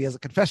told me that he has a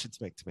confession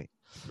to make to me.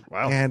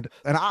 Wow. And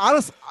I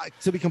honestly,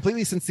 to be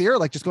completely sincere,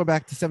 like just going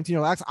back to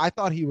 17-year-old Alex, I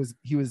thought he was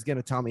going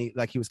to tell me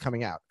like he was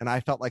coming out. And I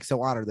felt like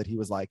so honored that he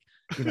was like,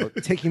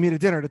 taking me to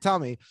dinner to tell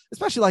me,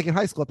 especially like in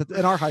high school.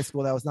 In our high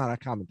school, that was not a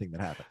common thing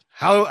that happened.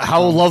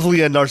 How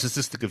lovely and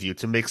narcissistic of you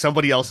to make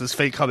somebody else's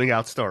fake coming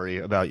out story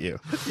about you.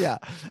 Yeah.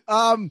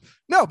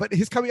 No, but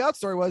his coming out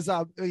story was,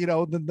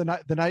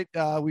 the night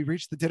we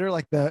reached the dinner,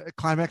 like the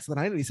climax of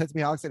the night. And he said to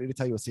me, Alex, I need to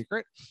tell you a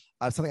secret.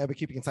 Something I've been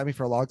keeping inside me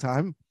for a long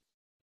time.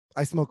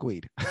 I smoke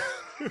weed.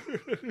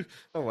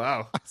 Oh,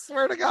 wow. I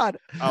swear to God.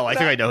 Oh, I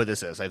think I know who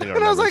this is. I think I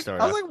and I was like, story.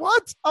 I was like,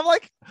 what? I'm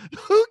like,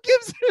 who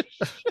gives a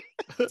shit?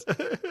 Why did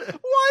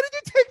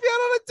you take me out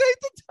on a date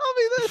to tell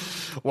me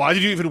this? Why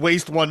did you even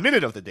waste 1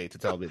 minute of the date to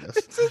tell me this?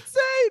 It's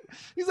insane.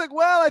 He's like,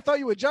 well, I thought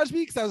you would judge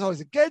me because I was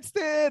always against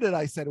it. And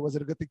I said it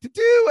wasn't a good thing to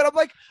do. And I'm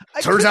like,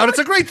 turns out it's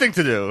a great thing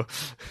to do. It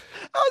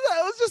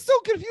was just so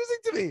confusing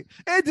to me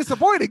and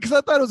disappointing because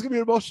I thought it was going to be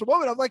an emotional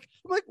moment. I'm like,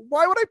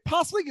 why would I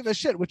possibly give a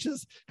shit? Which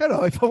is kind of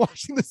how I feel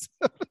watching this.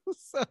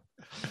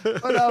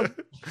 But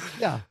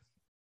yeah,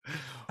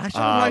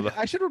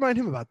 I should remind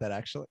him about that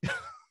actually.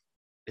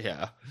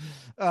 Yeah.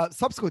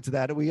 Subsequent to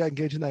that, we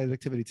engaged in that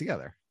activity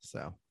together.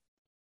 So,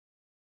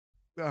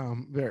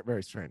 very,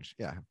 very strange.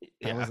 Yeah.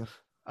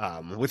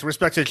 With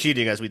respect to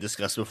cheating, as we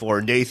discussed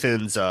before,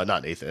 Nathan's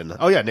not Nathan.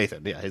 Oh yeah,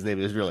 Nathan. Yeah, his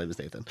real name is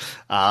Nathan.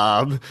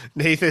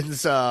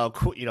 Nathan's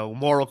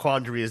moral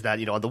quandary is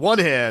that on the one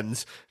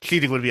hand,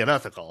 cheating would be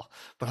unethical,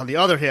 but on the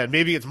other hand,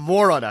 maybe it's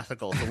more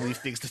unethical to leave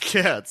things to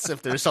chance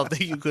if there's something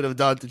you could have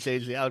done to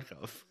change the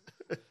outcome.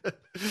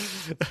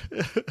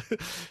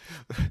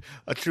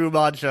 A true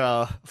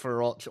mantra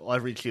for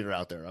every cheater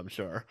out there, I'm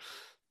sure.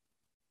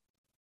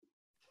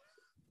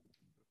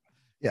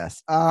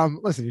 Yes.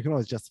 Listen, you can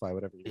always justify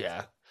whatever you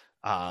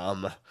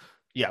want.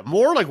 Yeah,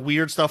 more like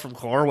weird stuff from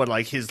Core when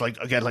like his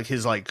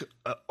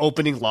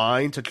opening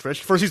line to Trish.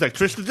 First he's like,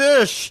 Trish the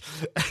dish,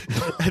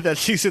 and then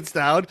she sits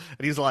down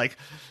and he's like,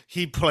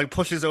 he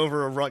pushes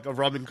over a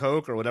rum and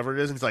coke or whatever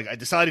it is, and he's like, I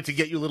decided to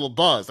get you a little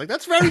buzz. Like,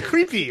 that's very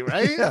creepy,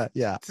 right?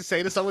 Yeah. To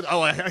say to someone,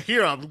 oh, I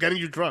hear I'm getting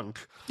you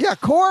drunk. Yeah,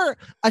 Core.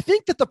 I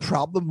think that the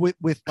problem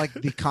with like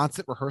the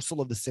constant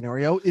rehearsal of the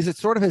scenario is it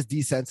sort of has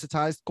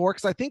desensitized Core,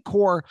 because I think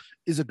Core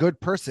is a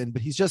good person,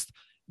 but he's just,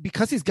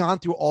 because he's gone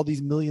through all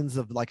these millions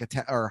of like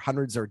or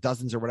hundreds or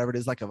dozens or whatever it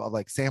is, like of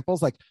like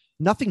samples, like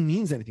nothing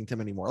means anything to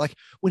him anymore. Like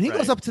when he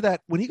goes up to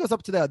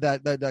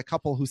that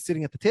couple who's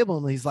sitting at the table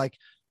and he's like,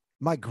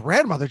 my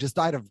grandmother just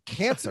died of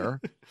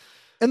cancer.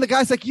 And the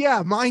guy's like,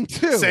 yeah, mine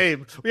too.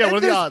 Same. Yeah, what are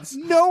the odds?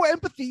 No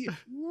empathy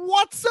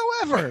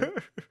whatsoever.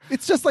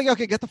 It's just like,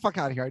 okay, get the fuck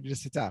out of here. I need to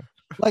sit down.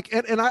 Like,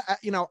 and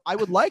I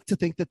would like to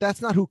think that that's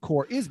not who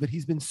Core is, but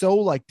he's been so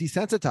like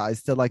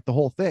desensitized to like the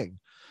whole thing.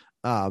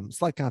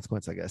 Slight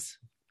consequence, I guess,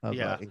 of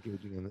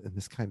engaging in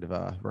this kind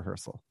of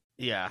rehearsal.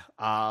 Yeah.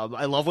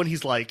 I love when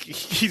he's like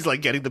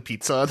getting the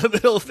pizza in the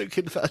middle of the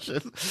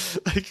confession.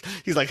 Like,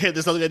 he's like, hey,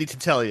 there's something I need to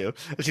tell you.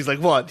 And she's like,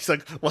 what? He's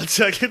like, 1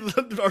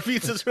 second, our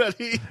pizza's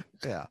ready.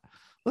 Yeah.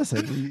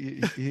 Listen,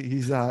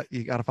 he's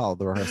you got to follow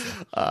the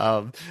rehearsal.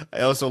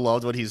 I also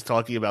loved when he's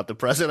talking about the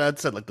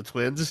presidents and like the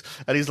twins,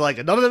 and he's like,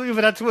 none of them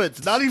even had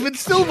twins, not even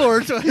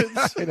stillborn twins.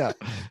 I know.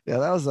 Yeah,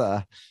 that was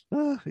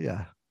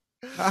yeah.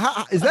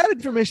 Is that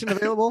information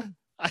available?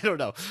 I don't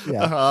know.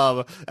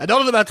 Yeah. And none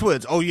of them had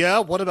twins. Oh yeah,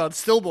 what about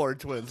stillborn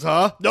twins?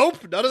 Huh?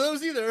 Nope, none of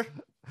those either.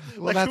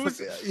 Well, Like,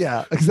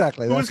 yeah,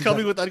 exactly. Who's That's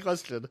coming with that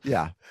question?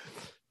 Yeah,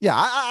 yeah.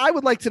 I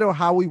would like to know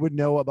how we would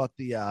know about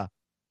the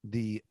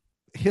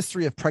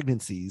history of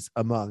pregnancies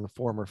among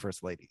former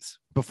first ladies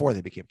before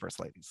they became first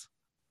ladies.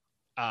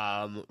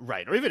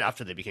 Right, or even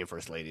after they became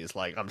first ladies.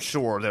 Like, I'm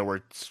sure there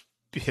were,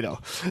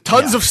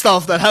 tons of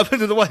stuff that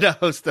happened in the White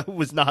House that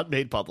was not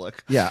made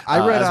public. Yeah,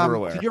 I read. As we're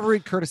aware. Did you ever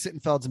read Curtis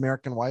Sittenfeld's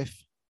American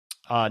Wife?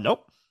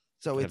 Nope.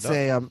 So it's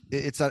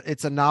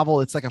a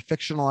novel. It's like a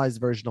fictionalized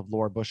version of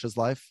Laura Bush's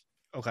life.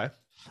 Okay.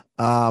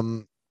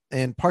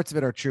 And parts of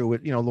it are true.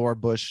 Laura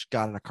Bush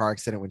got in a car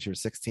accident when she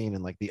was 16,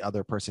 and like the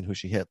other person who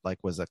she hit, like,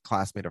 was a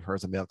classmaid of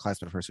hers, a male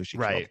classmate of hers who she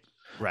killed.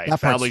 Right. That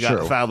Family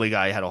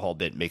Guy had a whole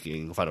bit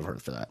making fun of her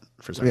for that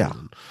for some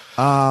reason.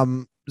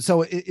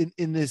 So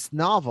in this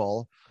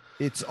novel,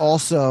 it's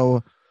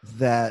also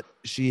that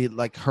she,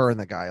 like, her and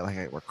the guy,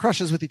 like, were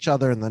crushes with each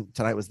other, and then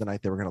tonight was the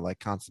night they were gonna like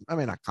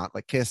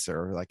kiss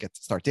or like get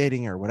to start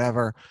dating or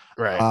whatever.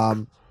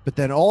 Right. But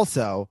then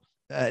also,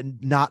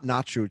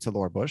 not true to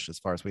Laura Bush, as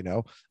far as we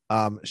know.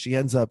 She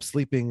ends up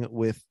sleeping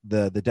with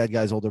the dead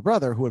guy's older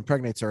brother, who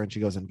impregnates her, and she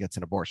goes and gets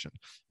an abortion.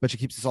 But she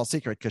keeps this all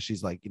secret because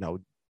she's like,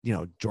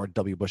 George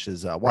W.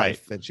 Bush's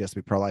wife, and she has to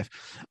be pro-life.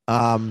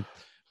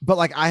 But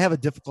like, I have a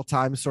difficult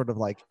time sort of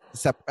like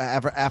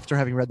after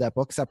having read that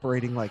book,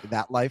 separating like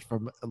that life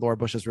from Laura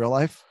Bush's real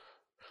life.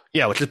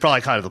 Yeah, which is probably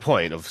kind of the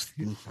point of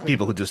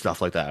people who do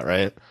stuff like that,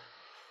 right?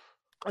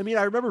 I mean,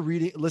 I remember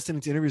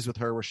listening to interviews with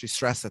her where she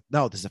stressed that,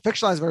 no, this is a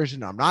fictionalized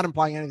version. I'm not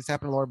implying anything's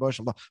happened to Laura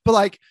Bush. But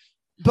like,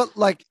 yeah.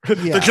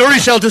 The jury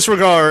shall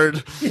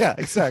disregard. Yeah,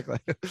 exactly.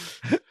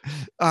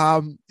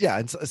 Yeah,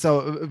 and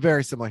so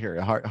very similar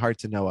here. Hard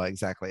to know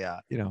exactly.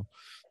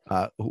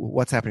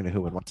 What's happening to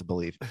who and what to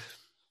believe.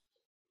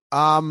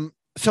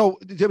 So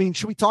I mean,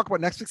 should we talk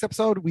about next week's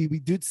episode? We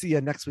did see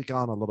a next week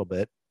on a little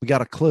bit. We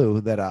got a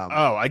clue that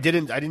I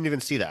didn't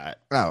even see that.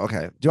 Oh, okay.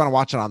 Do you want to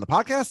watch it on the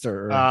podcast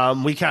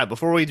or we can.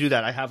 Before we do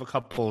that, I have a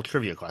couple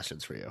trivia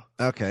questions for you.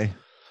 Okay.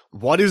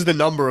 What is the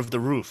number of the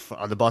roof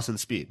on the bus in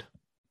Speed?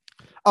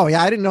 Oh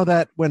yeah, I didn't know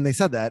that when they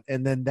said that,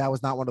 and then that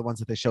was not one of the ones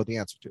that they showed the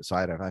answer to, so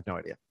I have no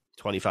idea.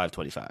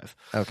 25.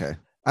 Okay.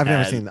 I've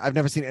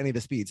never seen any of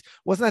the speeds.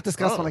 Wasn't that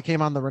discussed when I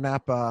came on the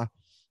Renap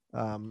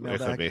it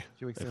could be.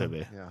 It could be.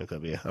 Yeah. It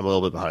could be. I'm a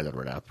little bit behind on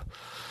Renap.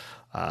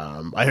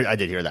 I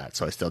did hear that,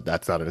 so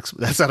that's not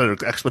an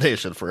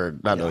explanation for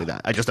not knowing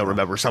that. I just don't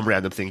remember some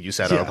random thing you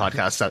said on a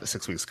podcast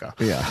 6 weeks ago.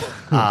 Yeah.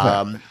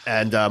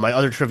 And my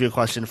other trivia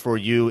question for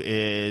you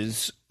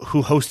is,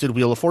 who hosted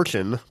Wheel of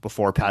Fortune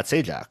before Pat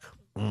Sajak?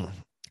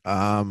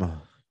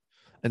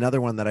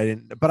 Another one that I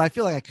didn't, but I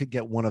feel like I could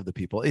get one of the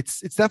people. It's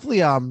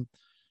definitely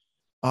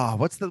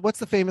what's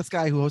the famous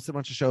guy who hosted a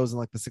bunch of shows in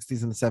like the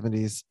 60s and the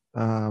 70s?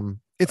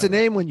 It's a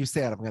name when you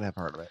say it, I'm gonna have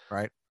heard of it,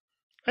 right?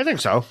 I think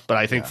so, but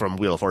I think from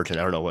Wheel of Fortune,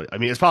 I don't know what. I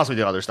mean, it's possibly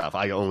the other stuff.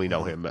 I only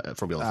know him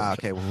from Wheel of Fortune.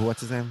 Okay, well,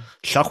 what's his name?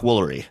 Chuck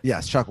Woolery.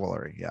 Yes, Chuck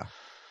Woolery. Yeah,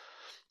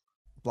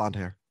 blonde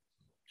hair.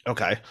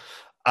 Okay.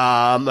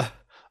 A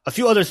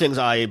few other things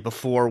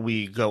before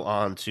we go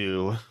on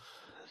to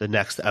the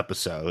next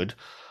episode.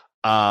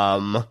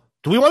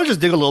 Do we want to just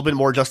dig a little bit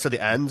more just to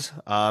the end?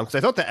 Because I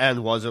thought the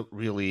end was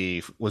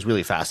really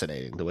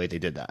fascinating the way they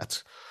did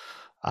that.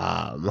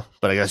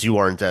 But I guess you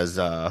weren't as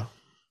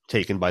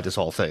taken by this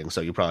whole thing,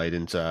 so you probably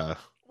didn't.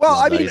 Well,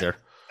 I mean, either.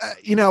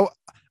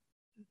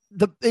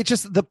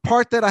 The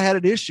part that I had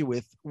an issue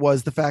with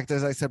was the fact,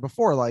 as I said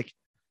before, like,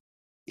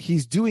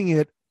 he's doing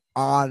it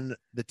on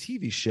the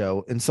TV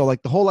show, and so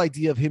like the whole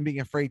idea of him being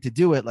afraid to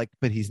do it, like,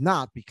 but he's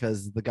not,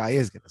 because the guy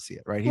is going to see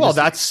it, right?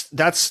 That's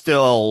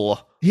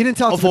still he didn't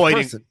tell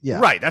avoiding, yeah,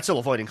 right? That's still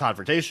avoiding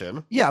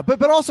confrontation. Yeah,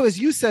 but also, as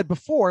you said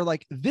before,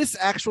 like, this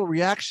actual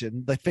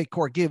reaction that fake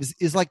court gives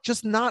is like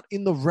just not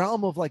in the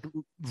realm of like,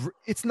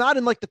 it's not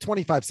in like the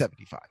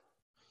 25-75.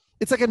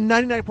 It's like a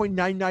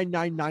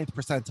 99.9999th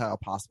percentile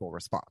possible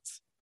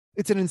response.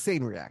 It's an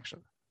insane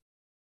reaction.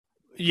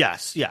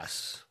 Yes.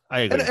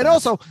 I agree. And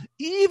also,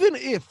 even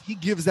if he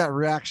gives that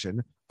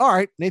reaction, all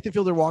right, Nathan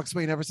Fielder walks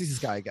away and never sees this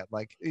guy again.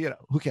 Like,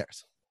 who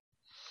cares?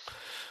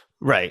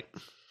 Right.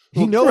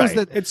 He knows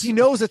he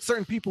knows that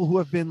certain people who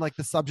have been like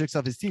the subjects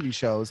of his TV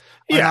shows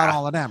are not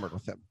all enamored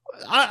with him.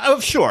 I'm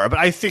sure, but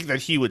I think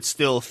that he would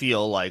still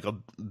feel like a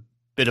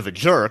bit of a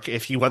jerk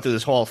if he went through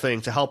this whole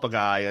thing to help a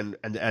guy and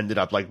ended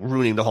up like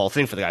ruining the whole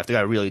thing for the guy. If the guy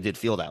really did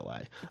feel that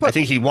way, but I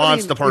think he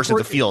wants the person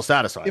to feel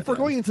satisfied. If we're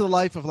going into the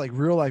life of like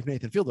real life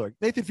Nathan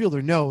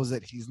Fielder knows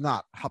that he's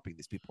not helping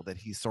these people, that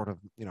he's sort of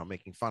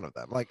making fun of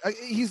them. Like,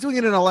 he's doing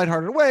it in a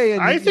lighthearted way.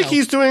 And I think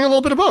he's doing a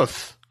little bit of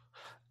both.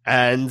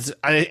 And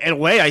in a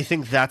way, I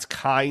think that's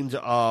kind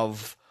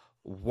of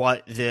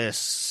what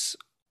this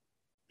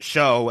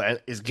show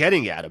is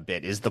getting at a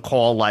bit is the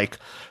call, like,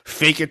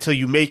 fake it till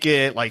you make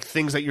it, like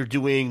things that you're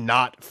doing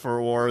not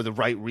for the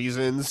right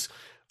reasons.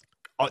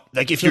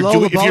 Like if you're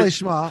doing,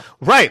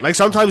 right, like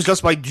sometimes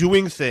just by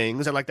doing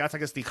things, and like that's I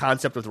guess the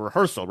concept of the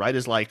rehearsal, right,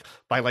 is like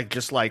by like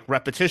just like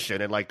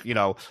repetition, and like, you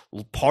know,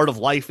 part of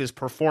life is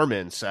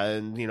performance,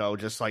 and, you know,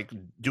 just like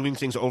doing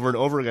things over and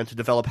over again to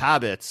develop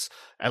habits,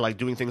 and like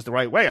doing things the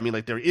right way. I mean,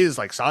 like there is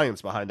like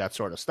science behind that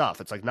sort of stuff.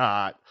 It's like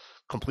not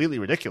completely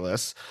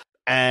ridiculous.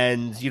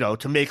 And, you know,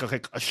 to make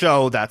a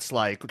show that's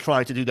like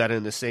trying to do that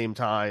in the same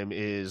time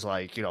is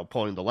like, you know,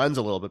 pulling the lens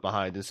a little bit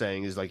behind and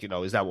saying is like, you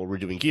know, is that what we're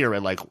doing here?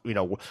 And like, you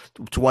know,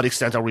 to what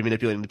extent are we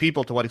manipulating the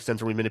people? To what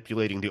extent are we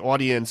manipulating the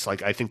audience?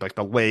 Like, I think like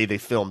the way they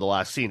filmed the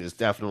last scene is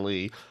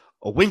definitely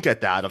a wink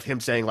at that, of him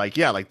saying like,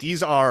 yeah, like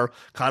these are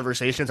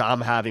conversations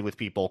I'm having with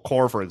people.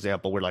 Core, for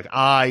example, where like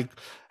I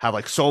have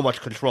like so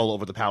much control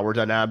over the power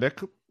dynamic,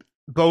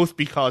 both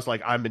because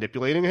like I'm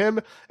manipulating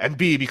him, and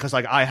B, because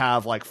like I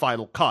have like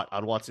final cut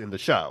on what's in the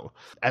show,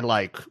 and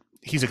like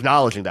he's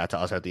acknowledging that to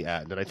us at the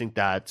end, and I think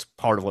that's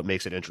part of what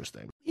makes it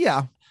interesting.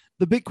 Yeah,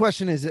 the big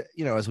question is,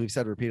 you know, as we've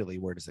said repeatedly,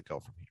 where does it go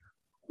from here?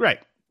 Right.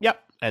 Yep.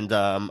 And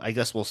I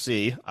guess we'll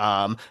see.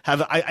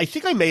 I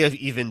think I may have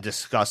even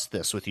discussed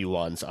this with you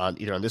once on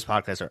either on this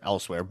podcast or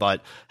elsewhere,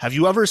 but have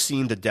you ever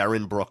seen the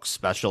Darren Brooks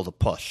special, The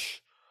Push?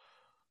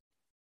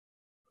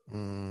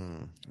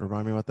 Remind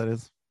me what that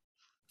is.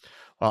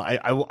 Well,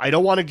 I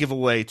don't want to give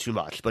away too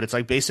much, but it's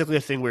like basically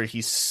a thing where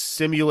he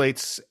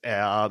simulates.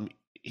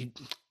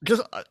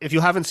 Just if you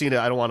haven't seen it,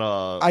 I don't want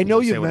to. I know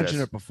you've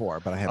mentioned it before,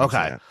 but I haven't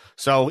seen it.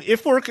 So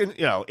if we're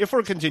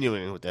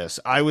continuing with this,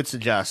 I would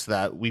suggest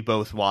that we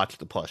both watch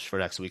The Push for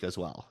next week as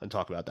well and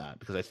talk about that,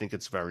 because I think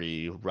it's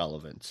very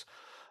relevant.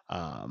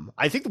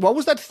 I think what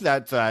was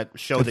that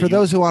show? And for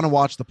those who want to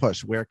watch The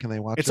Push, where can they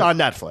watch it? It's on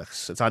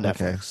Netflix. It's on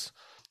Netflix.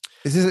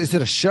 Is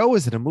it a show?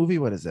 Is it a movie?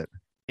 What is it?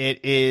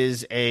 It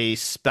is a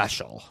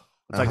special.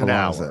 It's like an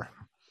hour.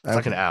 It's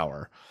like an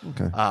hour.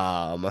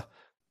 Okay.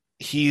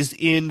 He's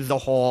in the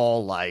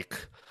whole like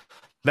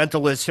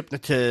mentalist,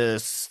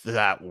 hypnotist,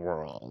 that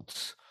world,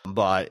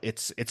 but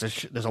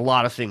there's a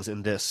lot of things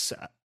in this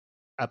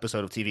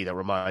episode of TV that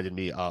reminded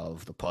me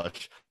of The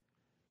Push.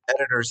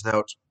 Editor's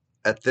note: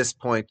 at this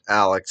point,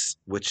 Alex,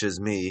 which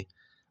is me,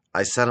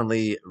 I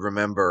suddenly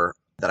remember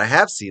that I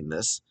have seen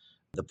this,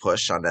 The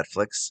Push, on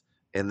Netflix,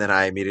 and then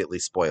I immediately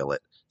spoil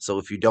it. So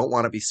if you don't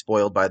want to be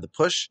spoiled by The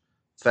Push,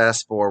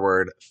 fast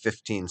forward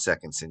 15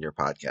 seconds in your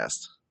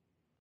podcast.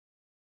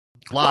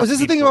 Is this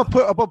the thing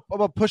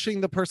about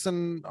pushing the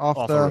person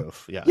off the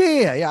roof? Yeah.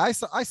 Yeah. I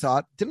saw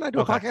it. Didn't I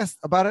do a podcast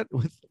about it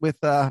with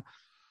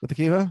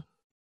Akiva?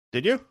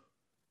 Did you?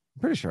 I'm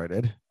pretty sure I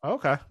did.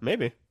 Okay,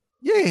 maybe.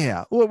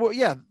 Yeah. Well,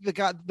 yeah. The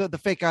guy, the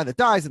fake guy that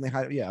dies, and they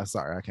hide. Yeah.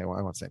 Sorry. Okay. Well,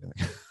 I won't say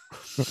anything.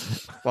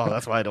 Well,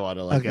 that's why I don't want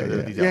to like get into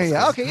the details.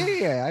 Yeah.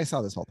 Okay. Yeah. I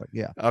saw this whole thing.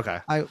 Yeah. Okay.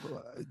 I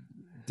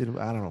don't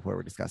know where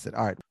we discussed it.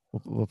 All right.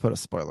 We'll put a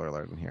spoiler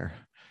alert in here.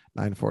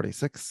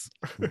 9:46.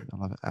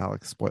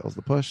 Alex spoils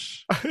The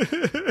Push.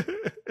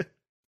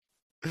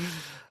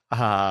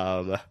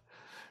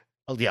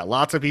 Yeah,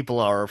 lots of people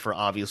are, for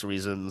obvious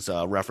reasons,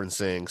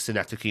 referencing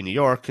Synecdoche, New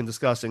York, and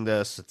discussing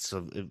this. I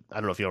don't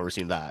know if you've ever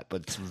seen that,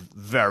 but it's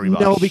very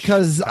much. No,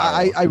 because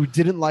I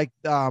didn't like.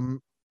 What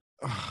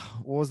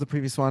was the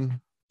previous one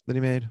that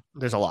he made?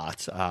 There's a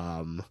lot.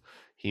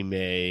 He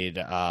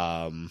made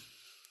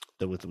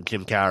with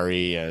Jim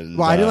Carrey and.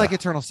 Well, I didn't like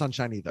Eternal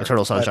Sunshine either.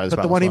 Eternal Sunshine,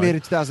 but the one he made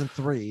in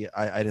 2003,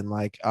 I didn't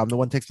like. The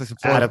one takes place in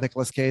Florida with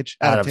Nicolas Cage.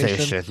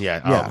 Adaptation. Yeah.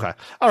 Oh, okay.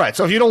 All right.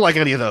 So if you don't like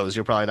any of those,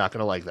 you're probably not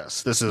going to like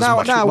this. This is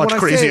much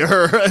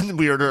crazier and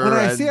weirder. When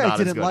I say I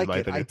didn't like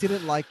it, I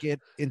didn't like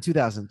it in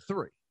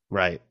 2003.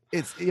 Right.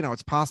 It's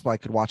it's possible I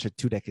could watch it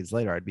 2 decades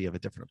later. I'd be of a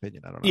different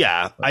opinion. I don't know.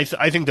 Yeah, I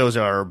think those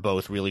are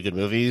both really good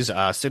movies.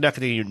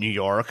 Synecdoche, New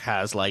York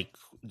has like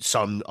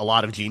a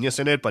lot of genius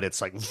in it, but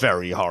it's like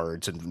very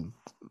hard to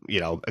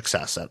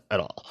access at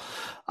all.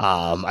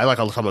 I like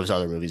some of his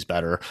other movies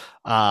better.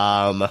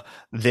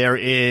 There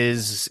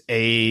is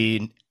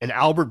an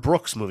Albert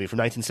Brooks movie from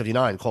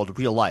 1979 called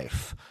Real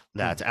Life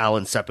that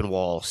Alan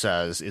Sepinwall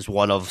says is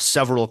one of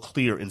several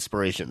clear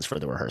inspirations for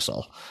the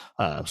rehearsal.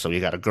 So you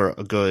got a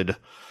good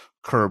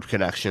Curb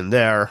connection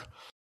there.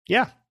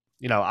 Yeah.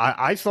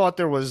 I thought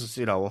there was,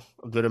 a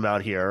good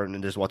amount here,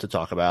 and there's what to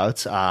talk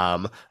about.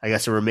 I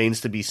guess it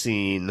remains to be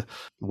seen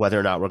whether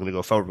or not we're going to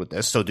go forward with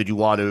this. So did you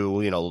want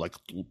to,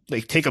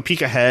 like take a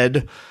peek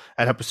ahead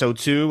at episode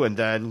 2 and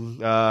then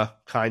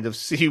kind of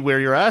see where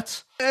you're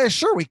at?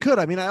 Sure, we could.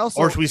 I mean,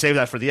 or should we save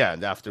that for the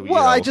end after we?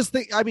 Well, I just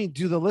think,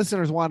 do the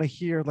listeners want to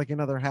hear like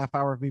another half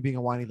hour of me being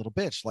a whiny little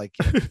bitch? Like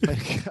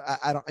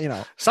I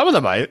don't, Some of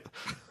them might.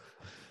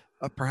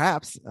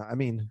 Perhaps.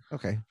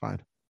 Okay, fine.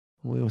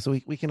 So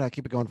we can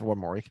keep it going for one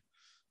more week.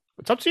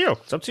 It's up to you.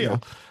 It's up to you. Yeah.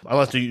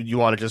 Unless you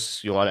want to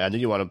end it.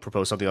 You want to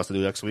propose something else to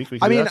do next week. We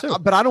can do that too.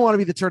 But I don't want to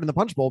be the turd in the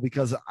punch bowl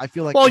because I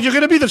feel like. Well, you're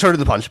going to be the turd in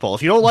the punch bowl.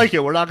 If you don't like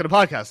it, we're not going to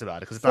podcast about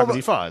it because it's not going to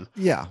be fun.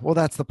 Yeah, well,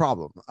 that's the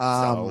problem.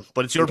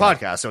 But it's your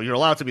podcast, so you're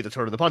allowed to be the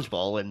turd in the punch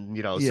bowl, and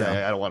say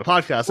I don't want to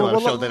podcast about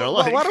a show they don't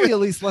like. Why don't we at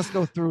least let's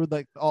go through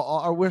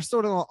we're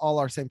sort of all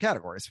our same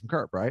categories from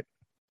Curb, right?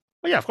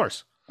 Well, yeah, of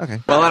course. Okay.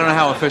 Well, I don't know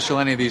how official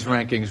any of these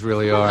rankings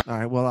really are. All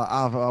right.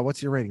 Well,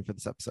 what's your rating for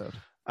this episode?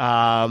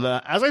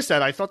 As I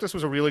said, I thought this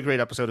was a really great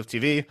episode of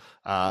TV.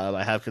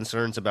 I have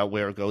concerns about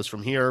where it goes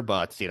from here,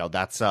 but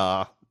that's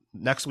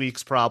next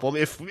week's problem,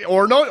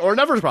 or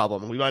never's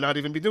problem. We might not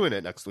even be doing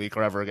it next week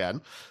or ever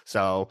again.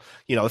 So,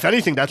 if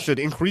anything, that should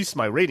increase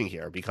my rating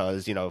here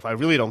because, if I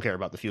really don't care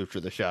about the future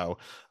of the show,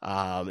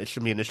 it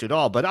shouldn't be an issue at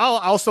all. But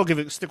I'll still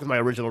stick with my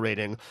original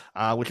rating,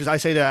 which is I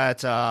say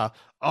that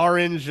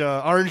orange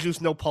juice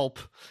no pulp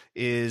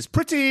is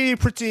pretty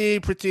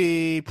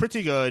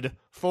good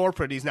for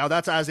pretties. Now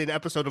that's as an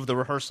episode of The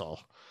Rehearsal.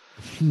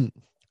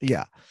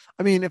 Yeah,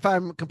 I mean, if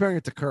I'm comparing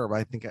it to Curb,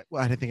 I think I'd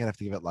have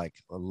to give it like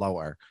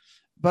lower.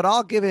 But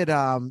I'll give it,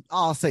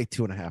 I'll say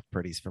 2.5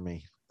 pretties for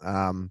me.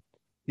 And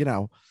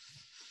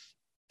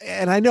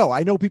I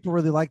know people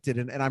really liked it,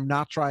 and I'm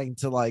not trying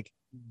to like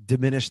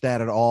diminish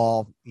that at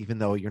all, even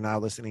though you're now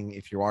listening.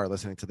 If you are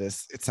listening to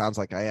this, it sounds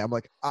like I am.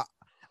 Like,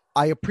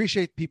 I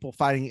appreciate people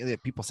fighting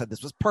that people said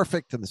this was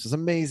perfect and this was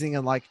amazing.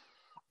 And like,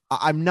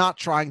 I'm not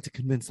trying to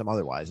convince them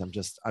otherwise. I'm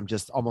just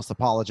almost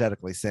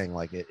apologetically saying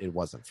like it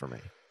wasn't for me.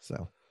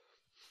 So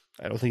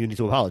I don't think you need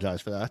to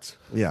apologize for that.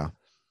 Yeah.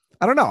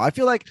 I don't know. I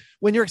feel like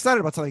when you're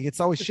excited about something, it's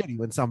always shitty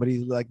when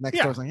somebody like next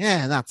door is like,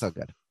 yeah, not so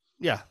good.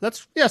 Yeah,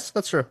 that's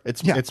true.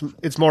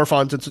 It's more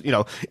fun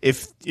to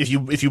if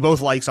you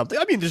both like something.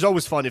 I mean, there's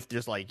always fun if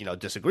there's like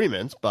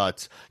disagreements,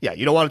 but yeah,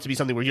 you don't want it to be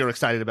something where you're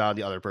excited about and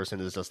the other person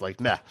is just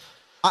like meh.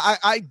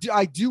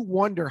 I do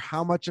wonder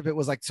how much of it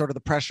was like sort of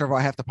the pressure of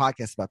I have to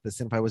podcast about this,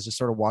 and if I was just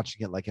sort of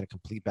watching it like in a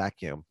complete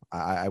vacuum.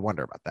 I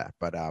wonder about that,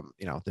 but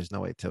there's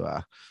no way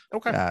to go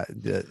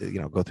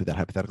through that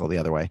hypothetical the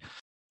other way.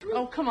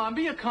 Oh, come on,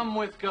 be a come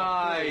with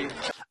guy.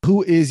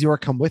 Who is your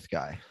come with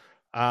guy?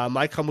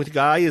 My come with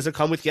guy is a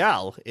come with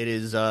gal. It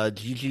is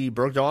Gigi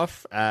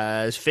Bergdorf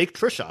as fake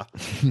Trisha.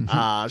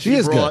 She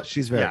is good.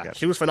 She's very good.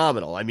 She was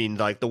phenomenal. I mean,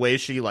 like the way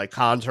she like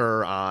conned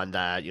her on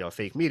that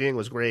fake meeting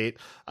was great.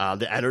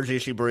 The energy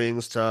she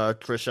brings to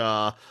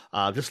Trisha,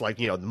 just like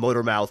the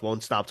motor mouth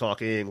won't stop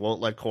talking, won't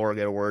let Cora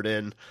get a word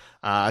in.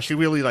 She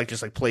really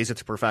just plays it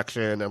to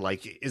perfection and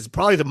like is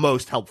probably the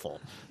most helpful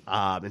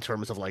in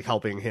terms of like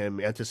helping him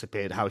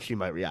anticipate how she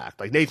might react.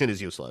 Like Nathan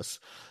is useless.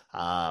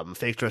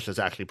 Fake Trisha is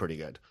actually pretty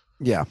good.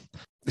 Yeah,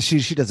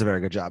 she does a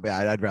very good job.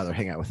 Yeah, I'd rather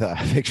hang out with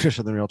fake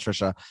Trisha than real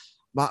Trisha.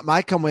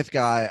 My come with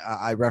guy,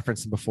 I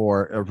referenced him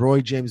before,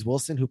 Roy James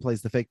Wilson, who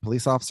plays the fake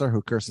police officer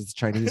who curses the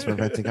Chinese for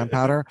inventing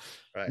gunpowder.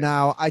 Right.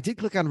 Now, I did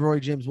click on Roy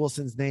James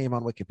Wilson's name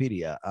on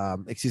Wikipedia,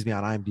 on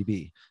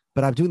IMDb,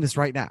 but I'm doing this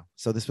right now.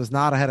 So this was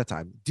not ahead of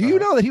time. Do you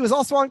know that he was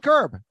also on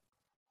Curb?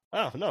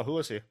 Oh, no. Who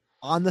was he?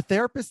 On the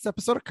Therapist's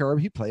episode of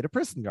Curb, he played a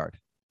prison guard,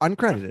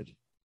 uncredited.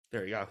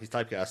 There you go. He's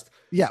typecast.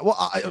 Yeah, well,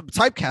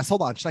 typecast.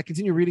 Hold on. Should I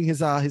continue reading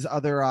his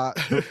other?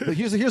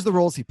 Here's the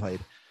roles he played: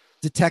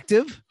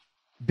 detective,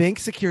 bank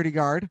security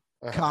guard,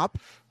 cop,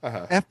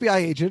 FBI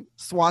agent,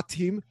 SWAT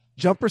team,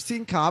 jumper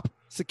scene cop,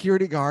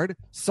 security guard,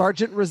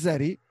 Sergeant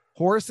Rossetti,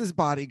 Horace's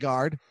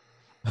bodyguard,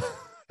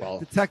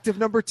 detective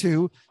number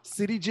 2,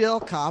 city jail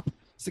cop,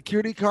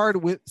 security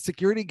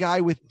guy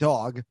with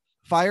dog,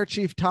 fire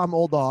chief Tom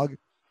Old Dog,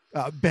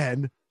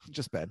 Ben.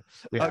 Just Ben.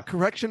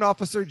 Correction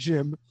officer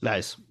Jim.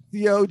 Nice.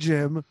 CO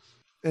Jim,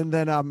 and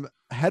then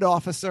head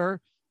officer,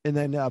 and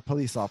then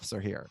police officer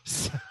here.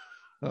 Yes.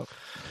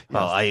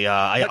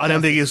 I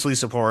unambiguously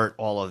support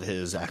all of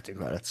his acting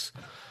credits.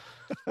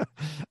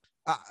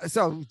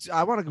 So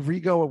I want to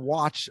re-go and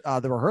watch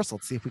the rehearsal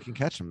to see if we can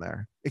catch him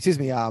there. Excuse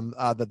me,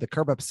 the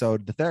Curb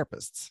episode, The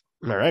Therapists.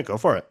 All right, go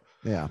for it.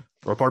 Yeah.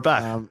 Report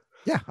back.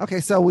 Yeah. Okay.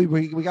 So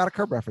we got a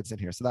Curb reference in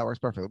here, so that works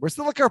perfectly. We're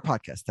still a Curb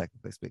podcast,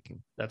 technically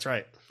speaking. That's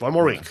right. One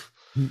more week.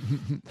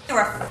 You're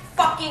a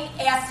fucking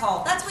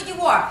asshole. That's what you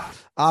are.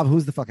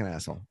 Who's the fucking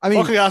asshole? I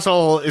mean, fucking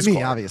asshole is me,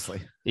 Core.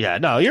 Obviously. Yeah,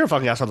 no, you're a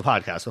fucking asshole of the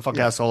podcast. The fucking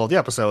asshole of the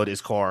episode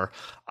is Core.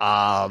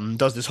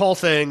 Does this whole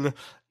thing,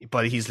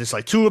 but he's just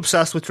like too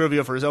obsessed with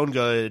trivia for his own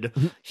good.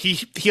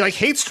 He like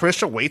hates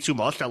Trisha way too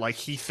much that like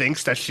he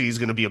thinks that she's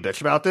gonna be a bitch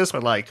about this,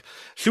 but like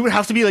she would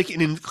have to be like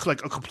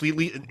a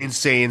completely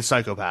insane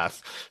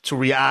psychopath to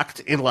react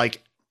in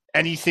like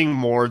anything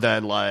more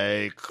than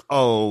like,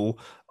 oh,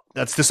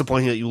 that's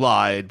disappointing that you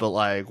lied, but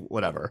like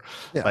whatever.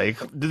 Yeah. Like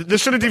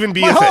this shouldn't even be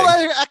my a thing. My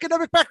whole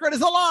academic background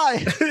is a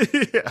lie.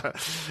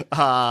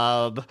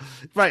 Yeah.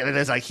 Right. And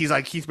it's like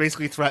he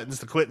basically threatens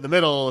to quit in the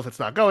middle if it's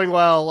not going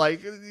well.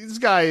 Like this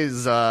guy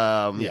is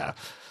yeah.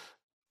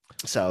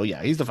 So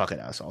yeah, he's the fucking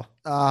asshole.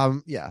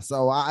 Yeah.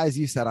 So as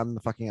you said, I'm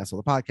the fucking asshole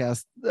of the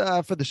podcast.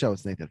 For the show,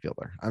 it's Nathan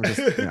Fielder. I'm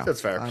just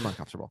that's fair. I'm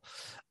uncomfortable.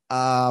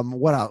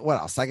 What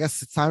else? I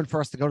guess it's time for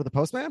us to go to the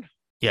postman.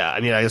 Yeah,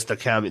 I mean, I guess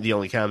the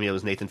only cameo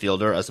is Nathan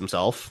Fielder as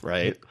himself,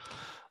 right?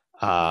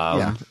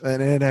 Yeah,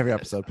 and in every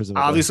episode,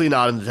 presumably. Obviously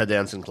not in the Ted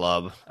Danson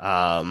Club.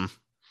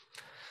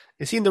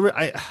 Is he in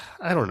the?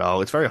 I don't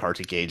know. It's very hard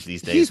to gauge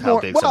these days how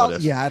big someone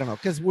is. Yeah, I don't know,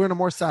 because we're in a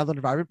more silent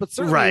environment, but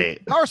certainly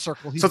Right. in our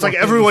circle. So it's like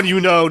everyone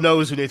you know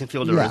knows who Nathan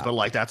Fielder is, but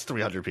like that's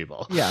 300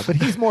 people. Yeah, but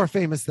he's more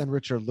famous than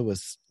Richard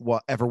Lewis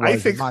ever was I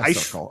think in my I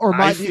circle, or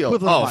my feel.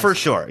 equivalent. Oh, of my for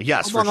circle. sure.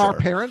 Yes, Among for sure. our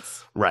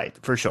parents. Right,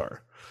 for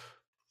sure.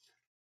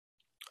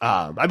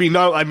 I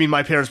mean,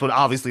 my parents would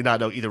obviously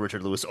not know either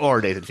Richard Lewis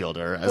or Nathan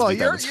Fielder, as we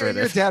demonstrated.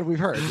 Your dad, we've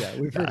heard. Yeah,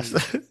 we've heard.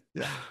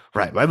 Yeah.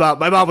 Right. My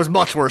mom was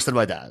much worse than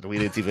my dad. We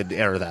didn't even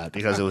air that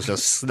because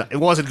it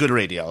wasn't good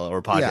radio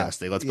or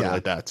podcasting. Let's put it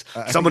like that.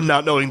 Someone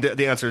not knowing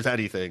the answer to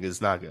anything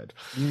is not good.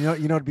 You know,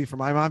 it'd be for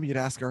my mom. You'd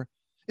ask her,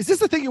 "Is this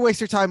the thing you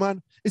waste your time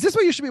on? Is this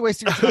what you should be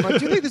wasting your time on?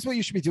 Do you think this is what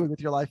you should be doing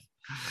with your life?"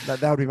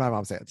 That would be my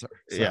mom's answer.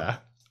 So,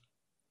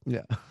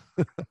 yeah.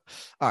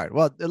 All right.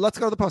 Well, let's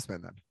go to the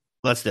postman then.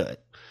 Let's do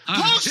it.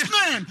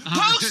 Postman!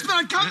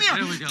 Postman, come here!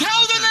 Tell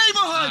the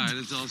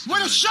neighborhood! What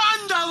a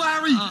shanda,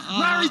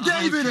 Larry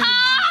David is!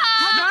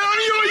 Not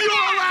only are you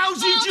a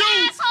lousy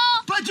Jew,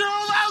 but you're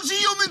a lousy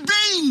human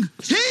being!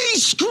 He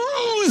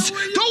screws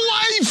the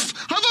wife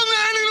of a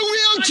man in a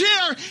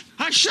wheelchair!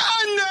 A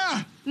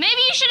shanda!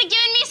 Maybe you should have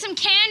given me some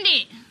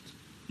candy.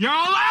 You're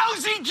a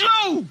lousy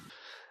Jew!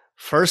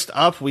 First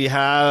up, we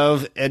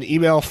have an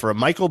email from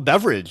Michael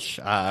Beveridge,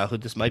 who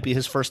this might be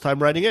his first time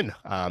writing in.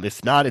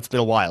 If not, it's been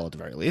a while at the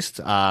very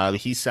least.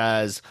 He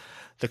says,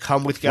 the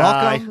Come With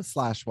Guy.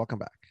 Welcome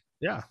back.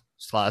 Yeah.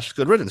 /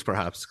 good riddance,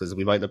 perhaps, because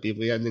we might not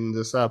be ending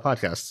this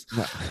podcast.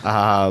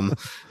 No.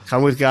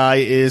 Come With Guy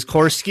is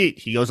Core Skeet.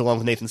 He goes along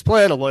with Nathan's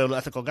plan, a loyal and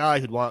ethical guy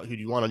who'd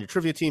you want on your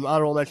trivia team.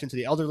 Honorable mention to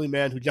the elderly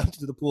man who jumped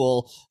into the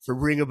pool for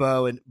bring a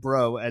bow and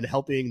and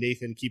helping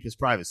Nathan keep his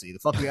privacy. The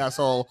fucking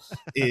asshole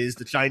is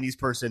the Chinese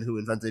person who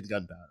invented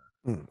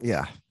gunpowder.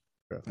 Yeah.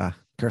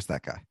 Curse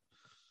that guy.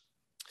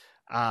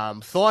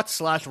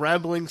 Thoughts /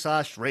 rambling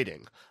 /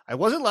 rating. I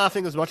wasn't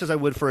laughing as much as I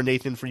would for a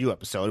Nathan For You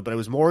episode, but I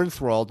was more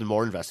enthralled and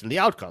more invested in the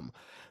outcome.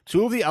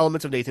 Two of the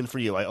elements of Nathan For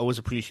You I always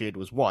appreciated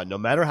was one, no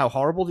matter how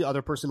horrible the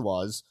other person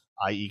was,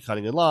 i.e.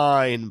 cutting in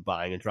line,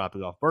 buying and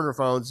dropping off burner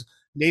phones,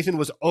 Nathan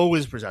was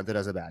always presented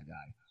as a bad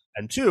guy.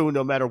 And two,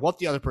 no matter what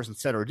the other person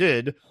said or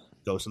did,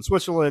 Ghost in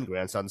Switzerland,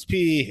 Grandson's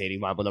P, Hating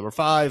Mambo number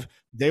 5,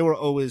 they were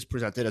always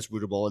presented as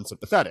rootable and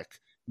sympathetic.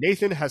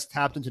 Nathan has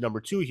tapped into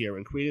number 2 here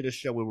and created a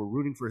show where we're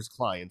rooting for his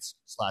clients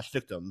 /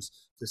 victims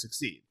to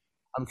succeed.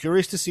 I'm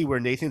curious to see where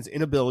Nathan's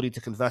inability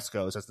to confess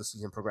goes as the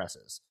season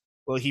progresses.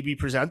 Will he be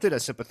presented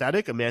as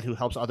sympathetic, a man who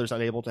helps others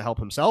unable to help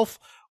himself,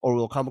 or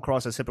will come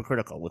across as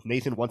hypocritical, with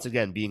Nathan once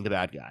again being the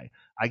bad guy?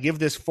 I give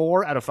this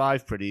 4 out of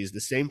 5 pretties, the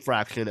same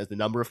fraction as the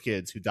number of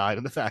kids who died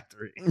in the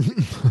factory.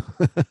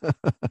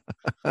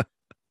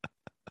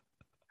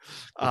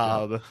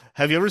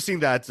 Have you ever seen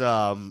that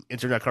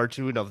internet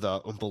cartoon of the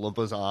Oompa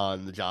Loompas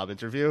on the job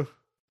interview?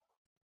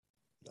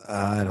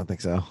 I don't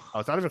think so. Oh,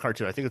 it's not even a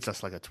cartoon. I think it's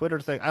just like a Twitter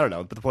thing. I don't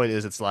know. But the point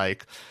is, it's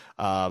like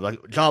job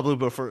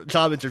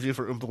interview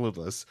for Oompa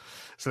Loompas.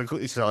 So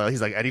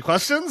he's like, any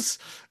questions?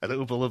 And the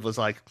Oompa Loompas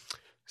like,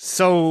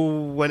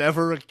 so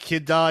whenever a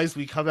kid dies,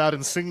 we come out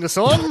and sing a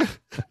song?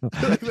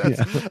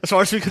 As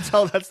far as we can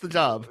tell, that's the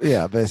job.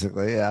 Yeah,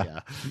 basically. Yeah.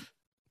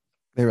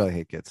 They really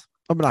hate kids.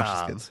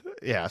 Obnoxious kids.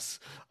 Yes.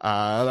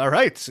 All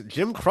right.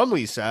 Jim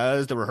Crumley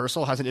says the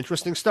rehearsal has an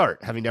interesting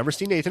start. Having never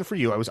seen Nathan For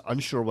You, I was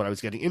unsure what I was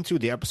getting into.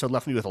 The episode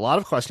left me with a lot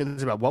of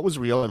questions about what was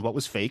real and what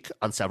was fake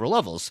on several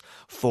levels.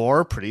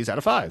 4 pretties out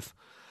of 5.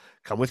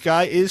 Come With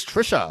Guy is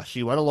Trisha.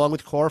 She went along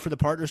with Core for the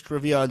partners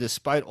trivia, and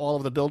despite all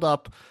of the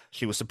build-up,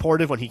 she was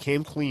supportive when he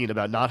came clean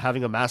about not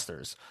having a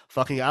master's.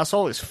 Fucking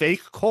asshole is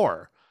fake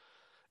Core.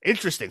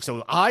 Interesting.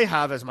 So I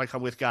have as my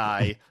Come With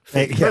Guy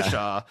fake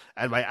Trisha,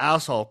 and my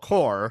asshole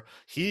Core.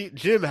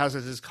 Jim has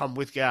as his Come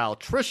With Gal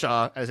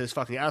Trisha as his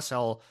fucking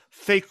asshole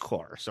fake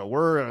Core. So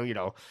we're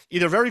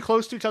either very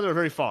close to each other or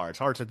very far. It's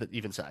hard to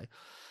even say.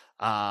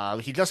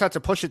 He just had to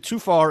push it too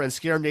far and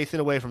scare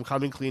Nathan away from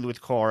coming clean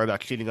with Core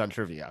about cheating on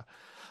trivia.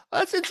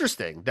 That's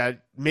interesting.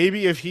 That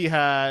maybe if he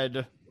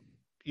had,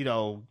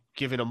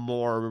 given a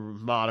more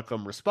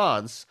modicum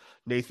response,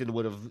 Nathan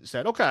would have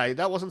said, okay,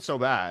 that wasn't so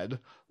bad.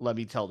 Let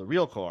me tell the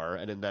real Core.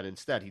 And then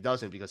instead he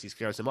doesn't because he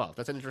scares him off.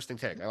 That's an interesting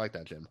take. I like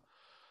that, Jim.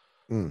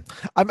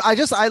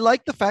 I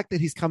like the fact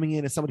that he's coming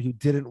in as somebody who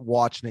didn't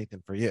watch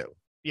Nathan For You.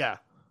 Yeah.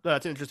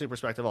 That's an interesting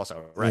perspective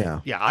also,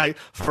 right? Yeah.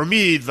 For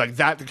me, like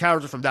that, the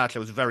character from that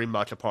show is very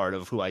much a part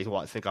of who I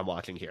think I'm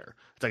watching here.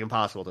 It's like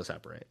impossible to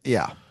separate.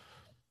 Yeah.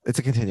 It's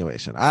a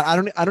continuation. I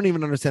don't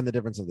even understand the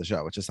difference of the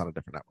show. It's just on a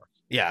different network.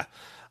 Yeah.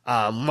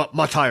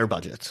 Much higher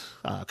budget.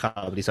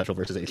 Comedy Central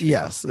versus HBO.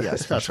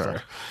 Yes, for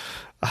sure.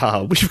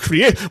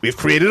 We've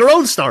created our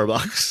own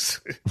Starbucks.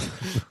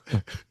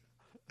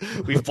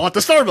 We've bought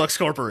the Starbucks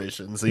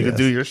Corporation, so you can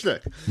do your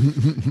shtick.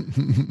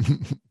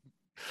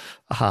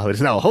 It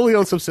is now a wholly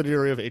owned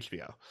subsidiary of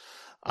HBO.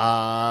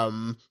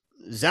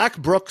 Zach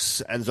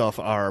Brooks ends off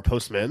our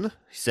postman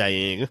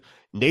saying,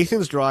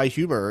 Nathan's dry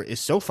humor is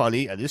so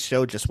funny, and this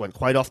show just went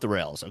quite off the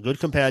rails. A good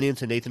companion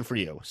to Nathan For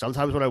You.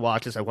 Sometimes when I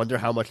watch this, I wonder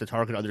how much the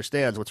target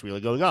understands what's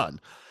really going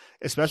on.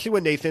 especially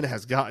when Nathan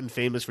has gotten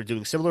famous for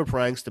doing similar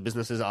pranks to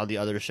businesses on the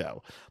other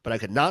show. But I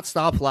could not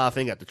stop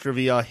laughing at the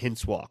trivia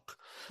hints walk.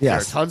 Yes.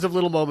 There are tons of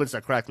little moments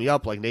that crack me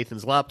up, like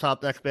Nathan's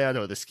laptop neckband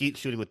or the skeet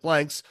shooting with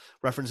blanks,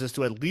 references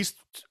to at least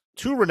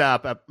 2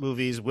 Renap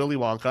movies, Willy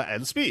Wonka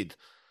and Speed.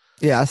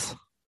 Yes.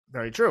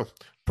 Very true.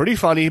 Pretty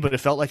funny, but it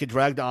felt like it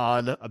dragged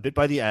on a bit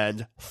by the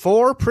end.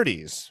 4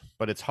 pretties,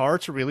 but it's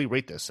hard to really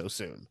rate this so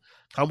soon.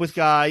 Come With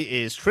Guy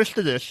is Trish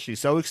the Dish.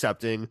 She's so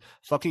accepting.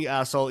 Fucking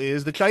Asshole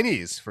is the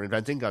Chinese for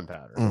inventing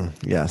gunpowder.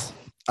 Yes.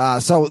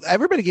 So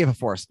everybody gave a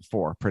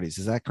 4 pretties.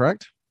 Is that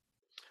correct?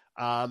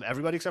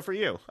 Everybody except for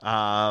you.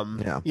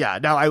 Yeah. Yeah.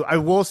 Now, I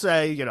will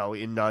say,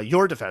 in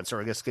your defense, or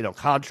I guess,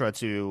 contra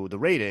to the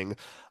rating,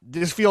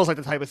 this feels like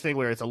the type of thing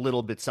where it's a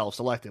little bit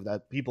self-selective,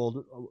 that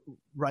people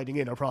writing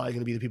in are probably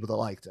going to be the people that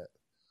liked it.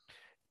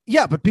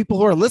 Yeah, but people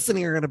who are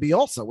listening are going to be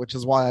also, which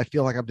is why I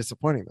feel like I'm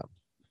disappointing them.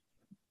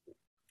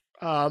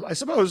 I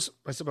suppose.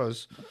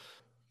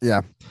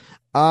 Yeah.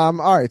 All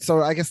right.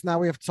 So I guess now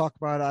we have to talk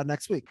about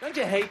next week. Don't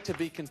you hate to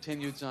be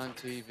continued on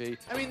TV?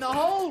 I mean, the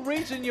whole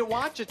reason you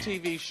watch a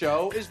TV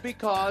show is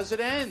because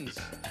it ends.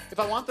 If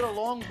I wanted a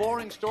long,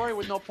 boring story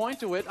with no point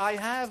to it, I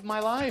have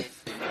my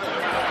life.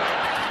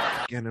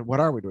 And what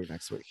are we doing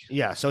next week?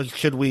 Yeah. So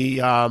should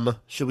we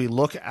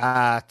look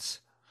at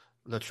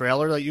the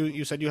trailer that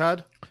you said you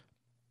had?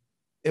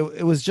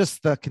 It was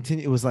just the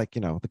continue. It was like,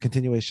 the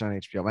continuation on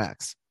HBO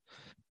Max.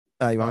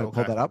 You want me to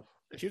pull that up?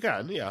 If you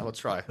can, yeah, let's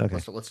try. Okay.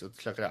 Let's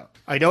check it out.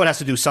 I know it has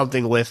to do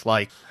something with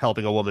like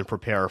helping a woman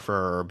prepare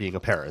for being a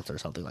parent or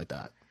something like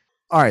that.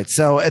 All right.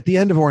 So at the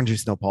end of Orange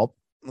Juice No Pulp,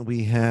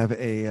 we have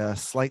a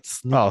slight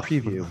sneak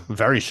preview.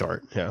 Very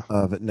short, yeah.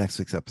 Of next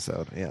week's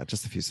episode. Yeah,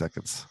 just a few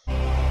seconds.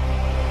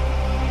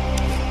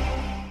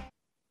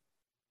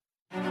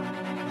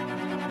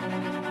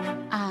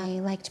 I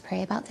like to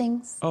pray about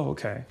things. Oh,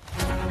 okay.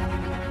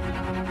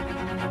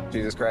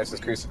 Jesus Christ was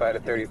crucified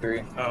at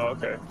 33. Oh,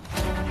 okay.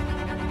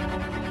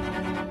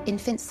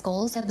 Infant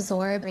skulls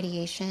absorb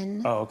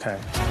radiation. Oh, okay.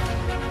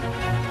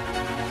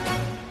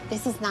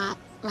 This is not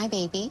my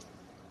baby.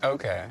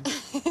 Okay.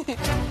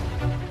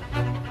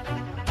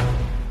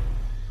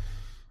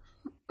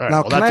 All right,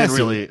 Now, well, can I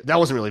that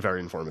wasn't really very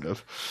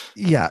informative.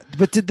 Yeah,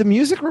 but did the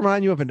music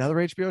remind you of another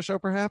HBO show,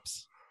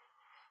 perhaps?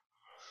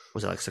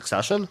 Was it like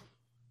Succession?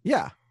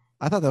 Yeah,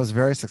 I thought that was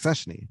very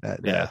Succession-y.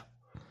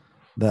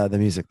 The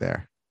music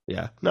there.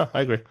 Yeah, no,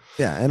 I agree.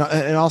 Yeah,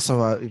 and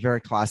also a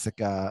very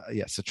classic. A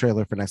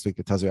trailer for next week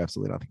that tells you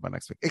absolutely nothing about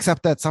next week,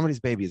 except that somebody's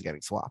baby is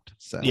getting swapped.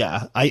 So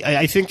yeah,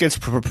 I think it's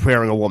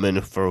preparing a woman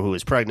who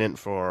is pregnant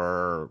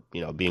for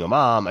being a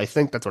mom. I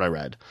think that's what I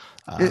read.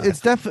 It's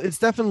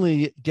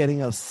definitely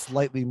getting us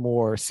slightly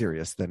more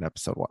serious than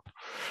episode 1.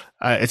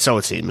 It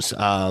seems.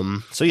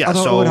 So yeah,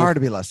 although it would hard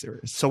to be less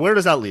serious. So where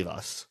does that leave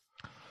us?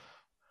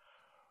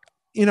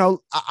 We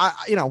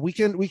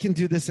can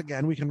do this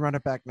again. We can run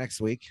it back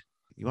next week.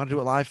 You want to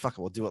do it live? Fuck it,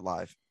 we'll do it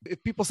live.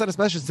 If people send us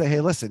messages and say,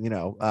 "Hey, listen,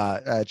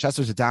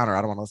 Chester's a downer.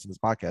 I don't want to listen to this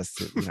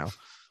podcast."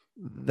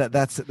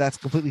 That's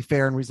completely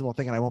fair and reasonable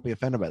thing, and I won't be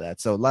offended by that.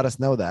 So let us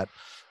know that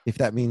if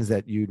that means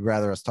that you'd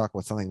rather us talk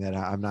about something that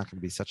I'm not going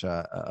to be such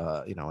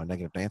a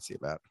negative Nancy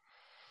about.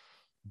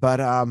 But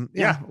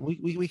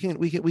we can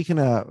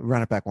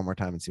run it back one more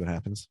time and see what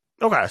happens.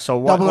 Okay,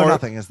 so double or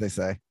nothing, as they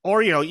say.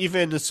 Or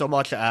even so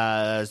much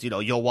as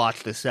you'll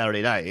watch this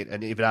Saturday night,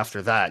 and even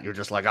after that, you're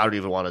just like, I don't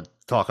even want to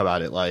talk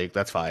about it. Like,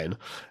 that's fine,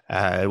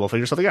 and we'll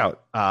figure something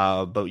out.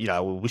 But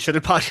we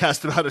shouldn't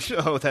podcast about a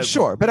show that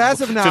sure. But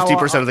as of now,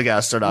 50% of the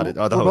guests are not.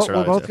 The hosts are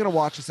not. We're both going to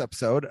watch this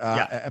episode,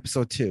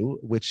 episode 2,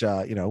 which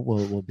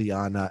will be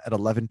on at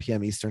 11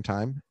 p.m. Eastern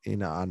time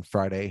on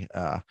Friday,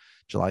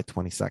 July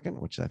 22nd,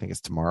 which I think is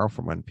tomorrow,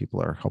 from when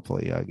people are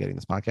hopefully getting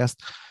this podcast.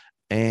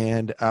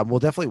 And we'll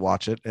definitely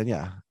watch it. And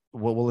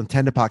we'll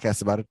intend to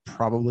podcast about it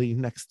probably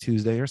next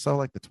Tuesday or so,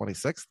 like the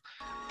 26th.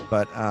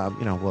 But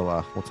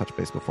we'll touch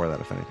base before that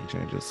if anything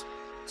changes.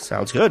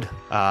 Sounds good.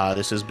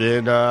 This has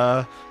been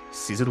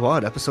season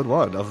 1, episode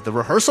 1 of the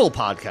Rehearsal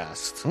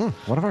Podcast.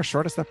 One of our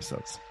shortest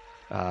episodes.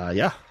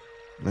 Yeah.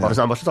 Well, there's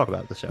not much to talk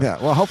about this show. Yeah.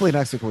 Well, hopefully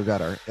next week we'll be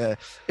better.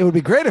 It would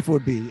be great if it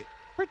would be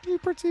pretty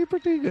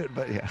good.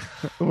 But yeah,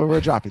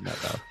 we're dropping that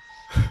though.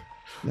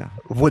 Yeah.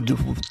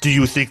 Do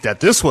you think that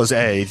this was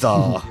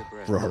the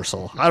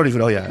rehearsal? I don't even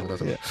know yet.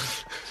 Yeah.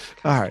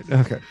 All right.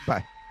 Okay.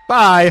 Bye.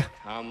 Bye.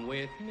 Come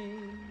with me,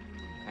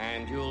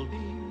 and you'll be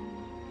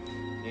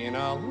in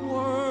a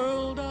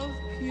world of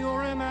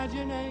pure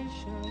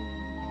imagination.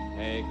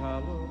 Take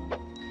a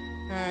look,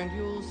 and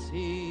you'll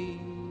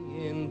see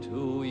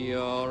into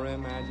your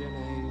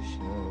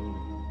imagination.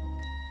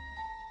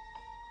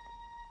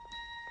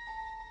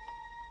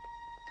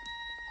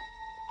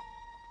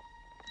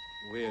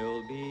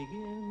 We'll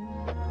begin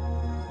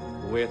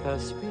with a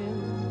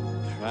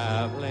spin,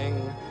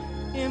 traveling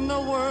in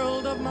the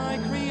world of my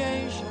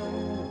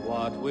creation.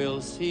 What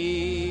we'll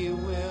see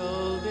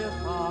will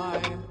defy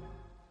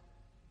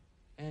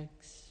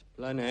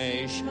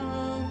explanation.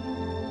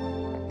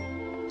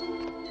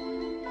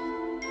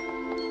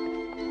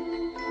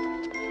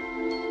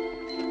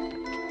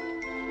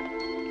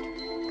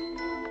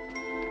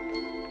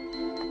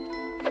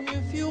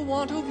 If you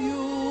want to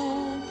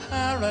view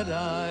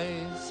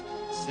paradise,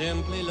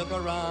 simply look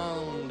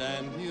around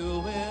and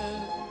view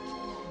it.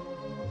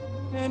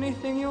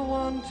 Anything you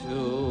want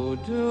to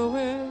do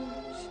it.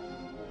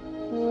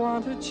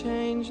 Want to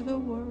change the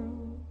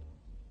world.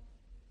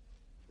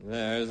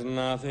 There's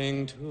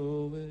nothing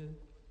to it.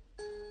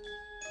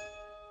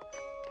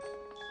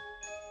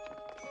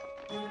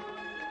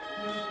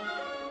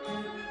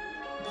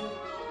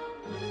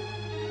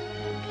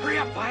 Hurry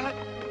up, Violet.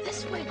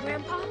 This way,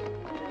 Grandpa.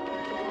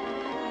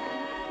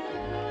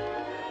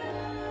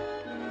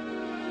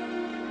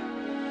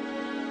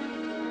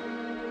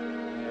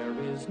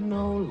 There is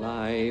no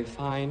life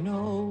I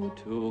know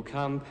to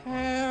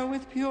compare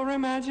with pure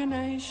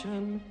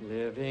imagination.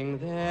 Living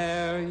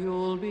there,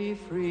 you'll be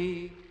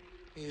free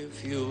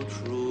if you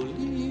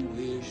truly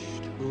wish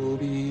to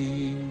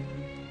be.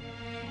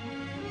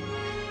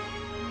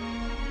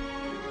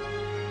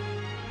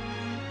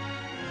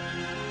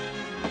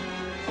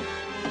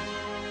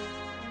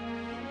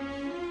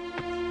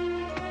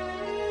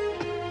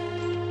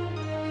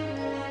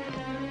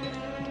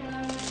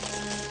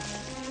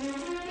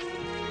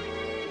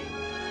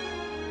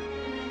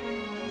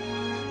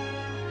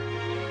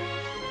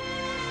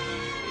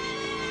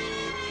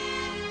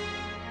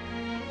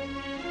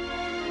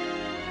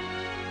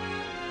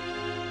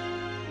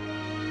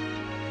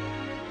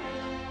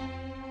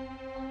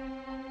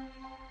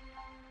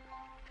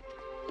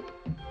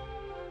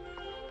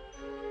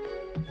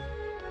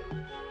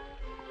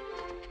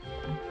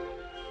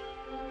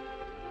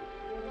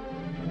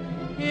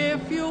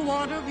 If you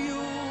want to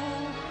view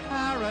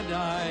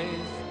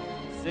paradise,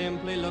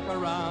 simply look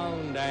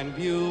around and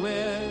view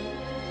it.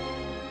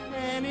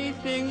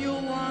 Anything you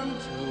want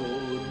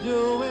to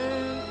do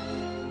it.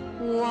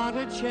 Want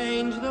to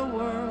change the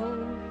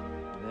world,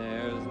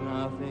 there's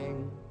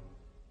nothing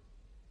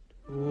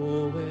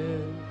to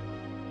it.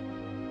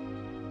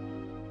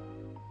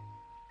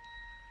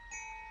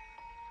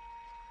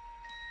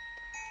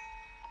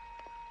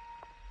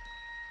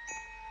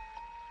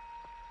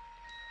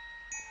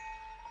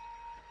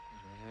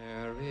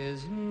 There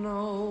is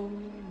no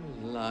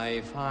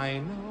life I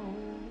know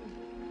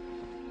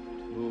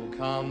to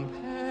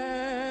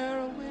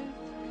compare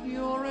with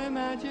your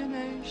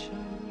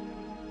imagination.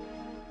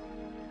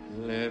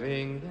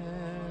 Living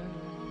there,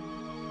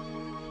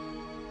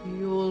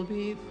 you'll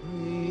be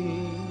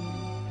free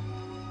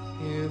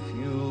if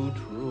you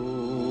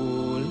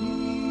truly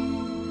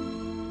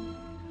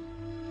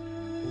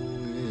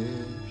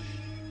wish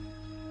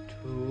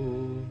to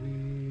be.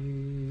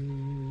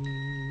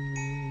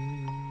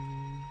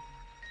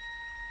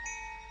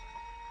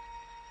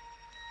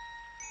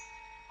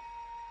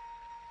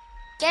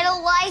 Get a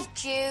life,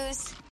 Jews.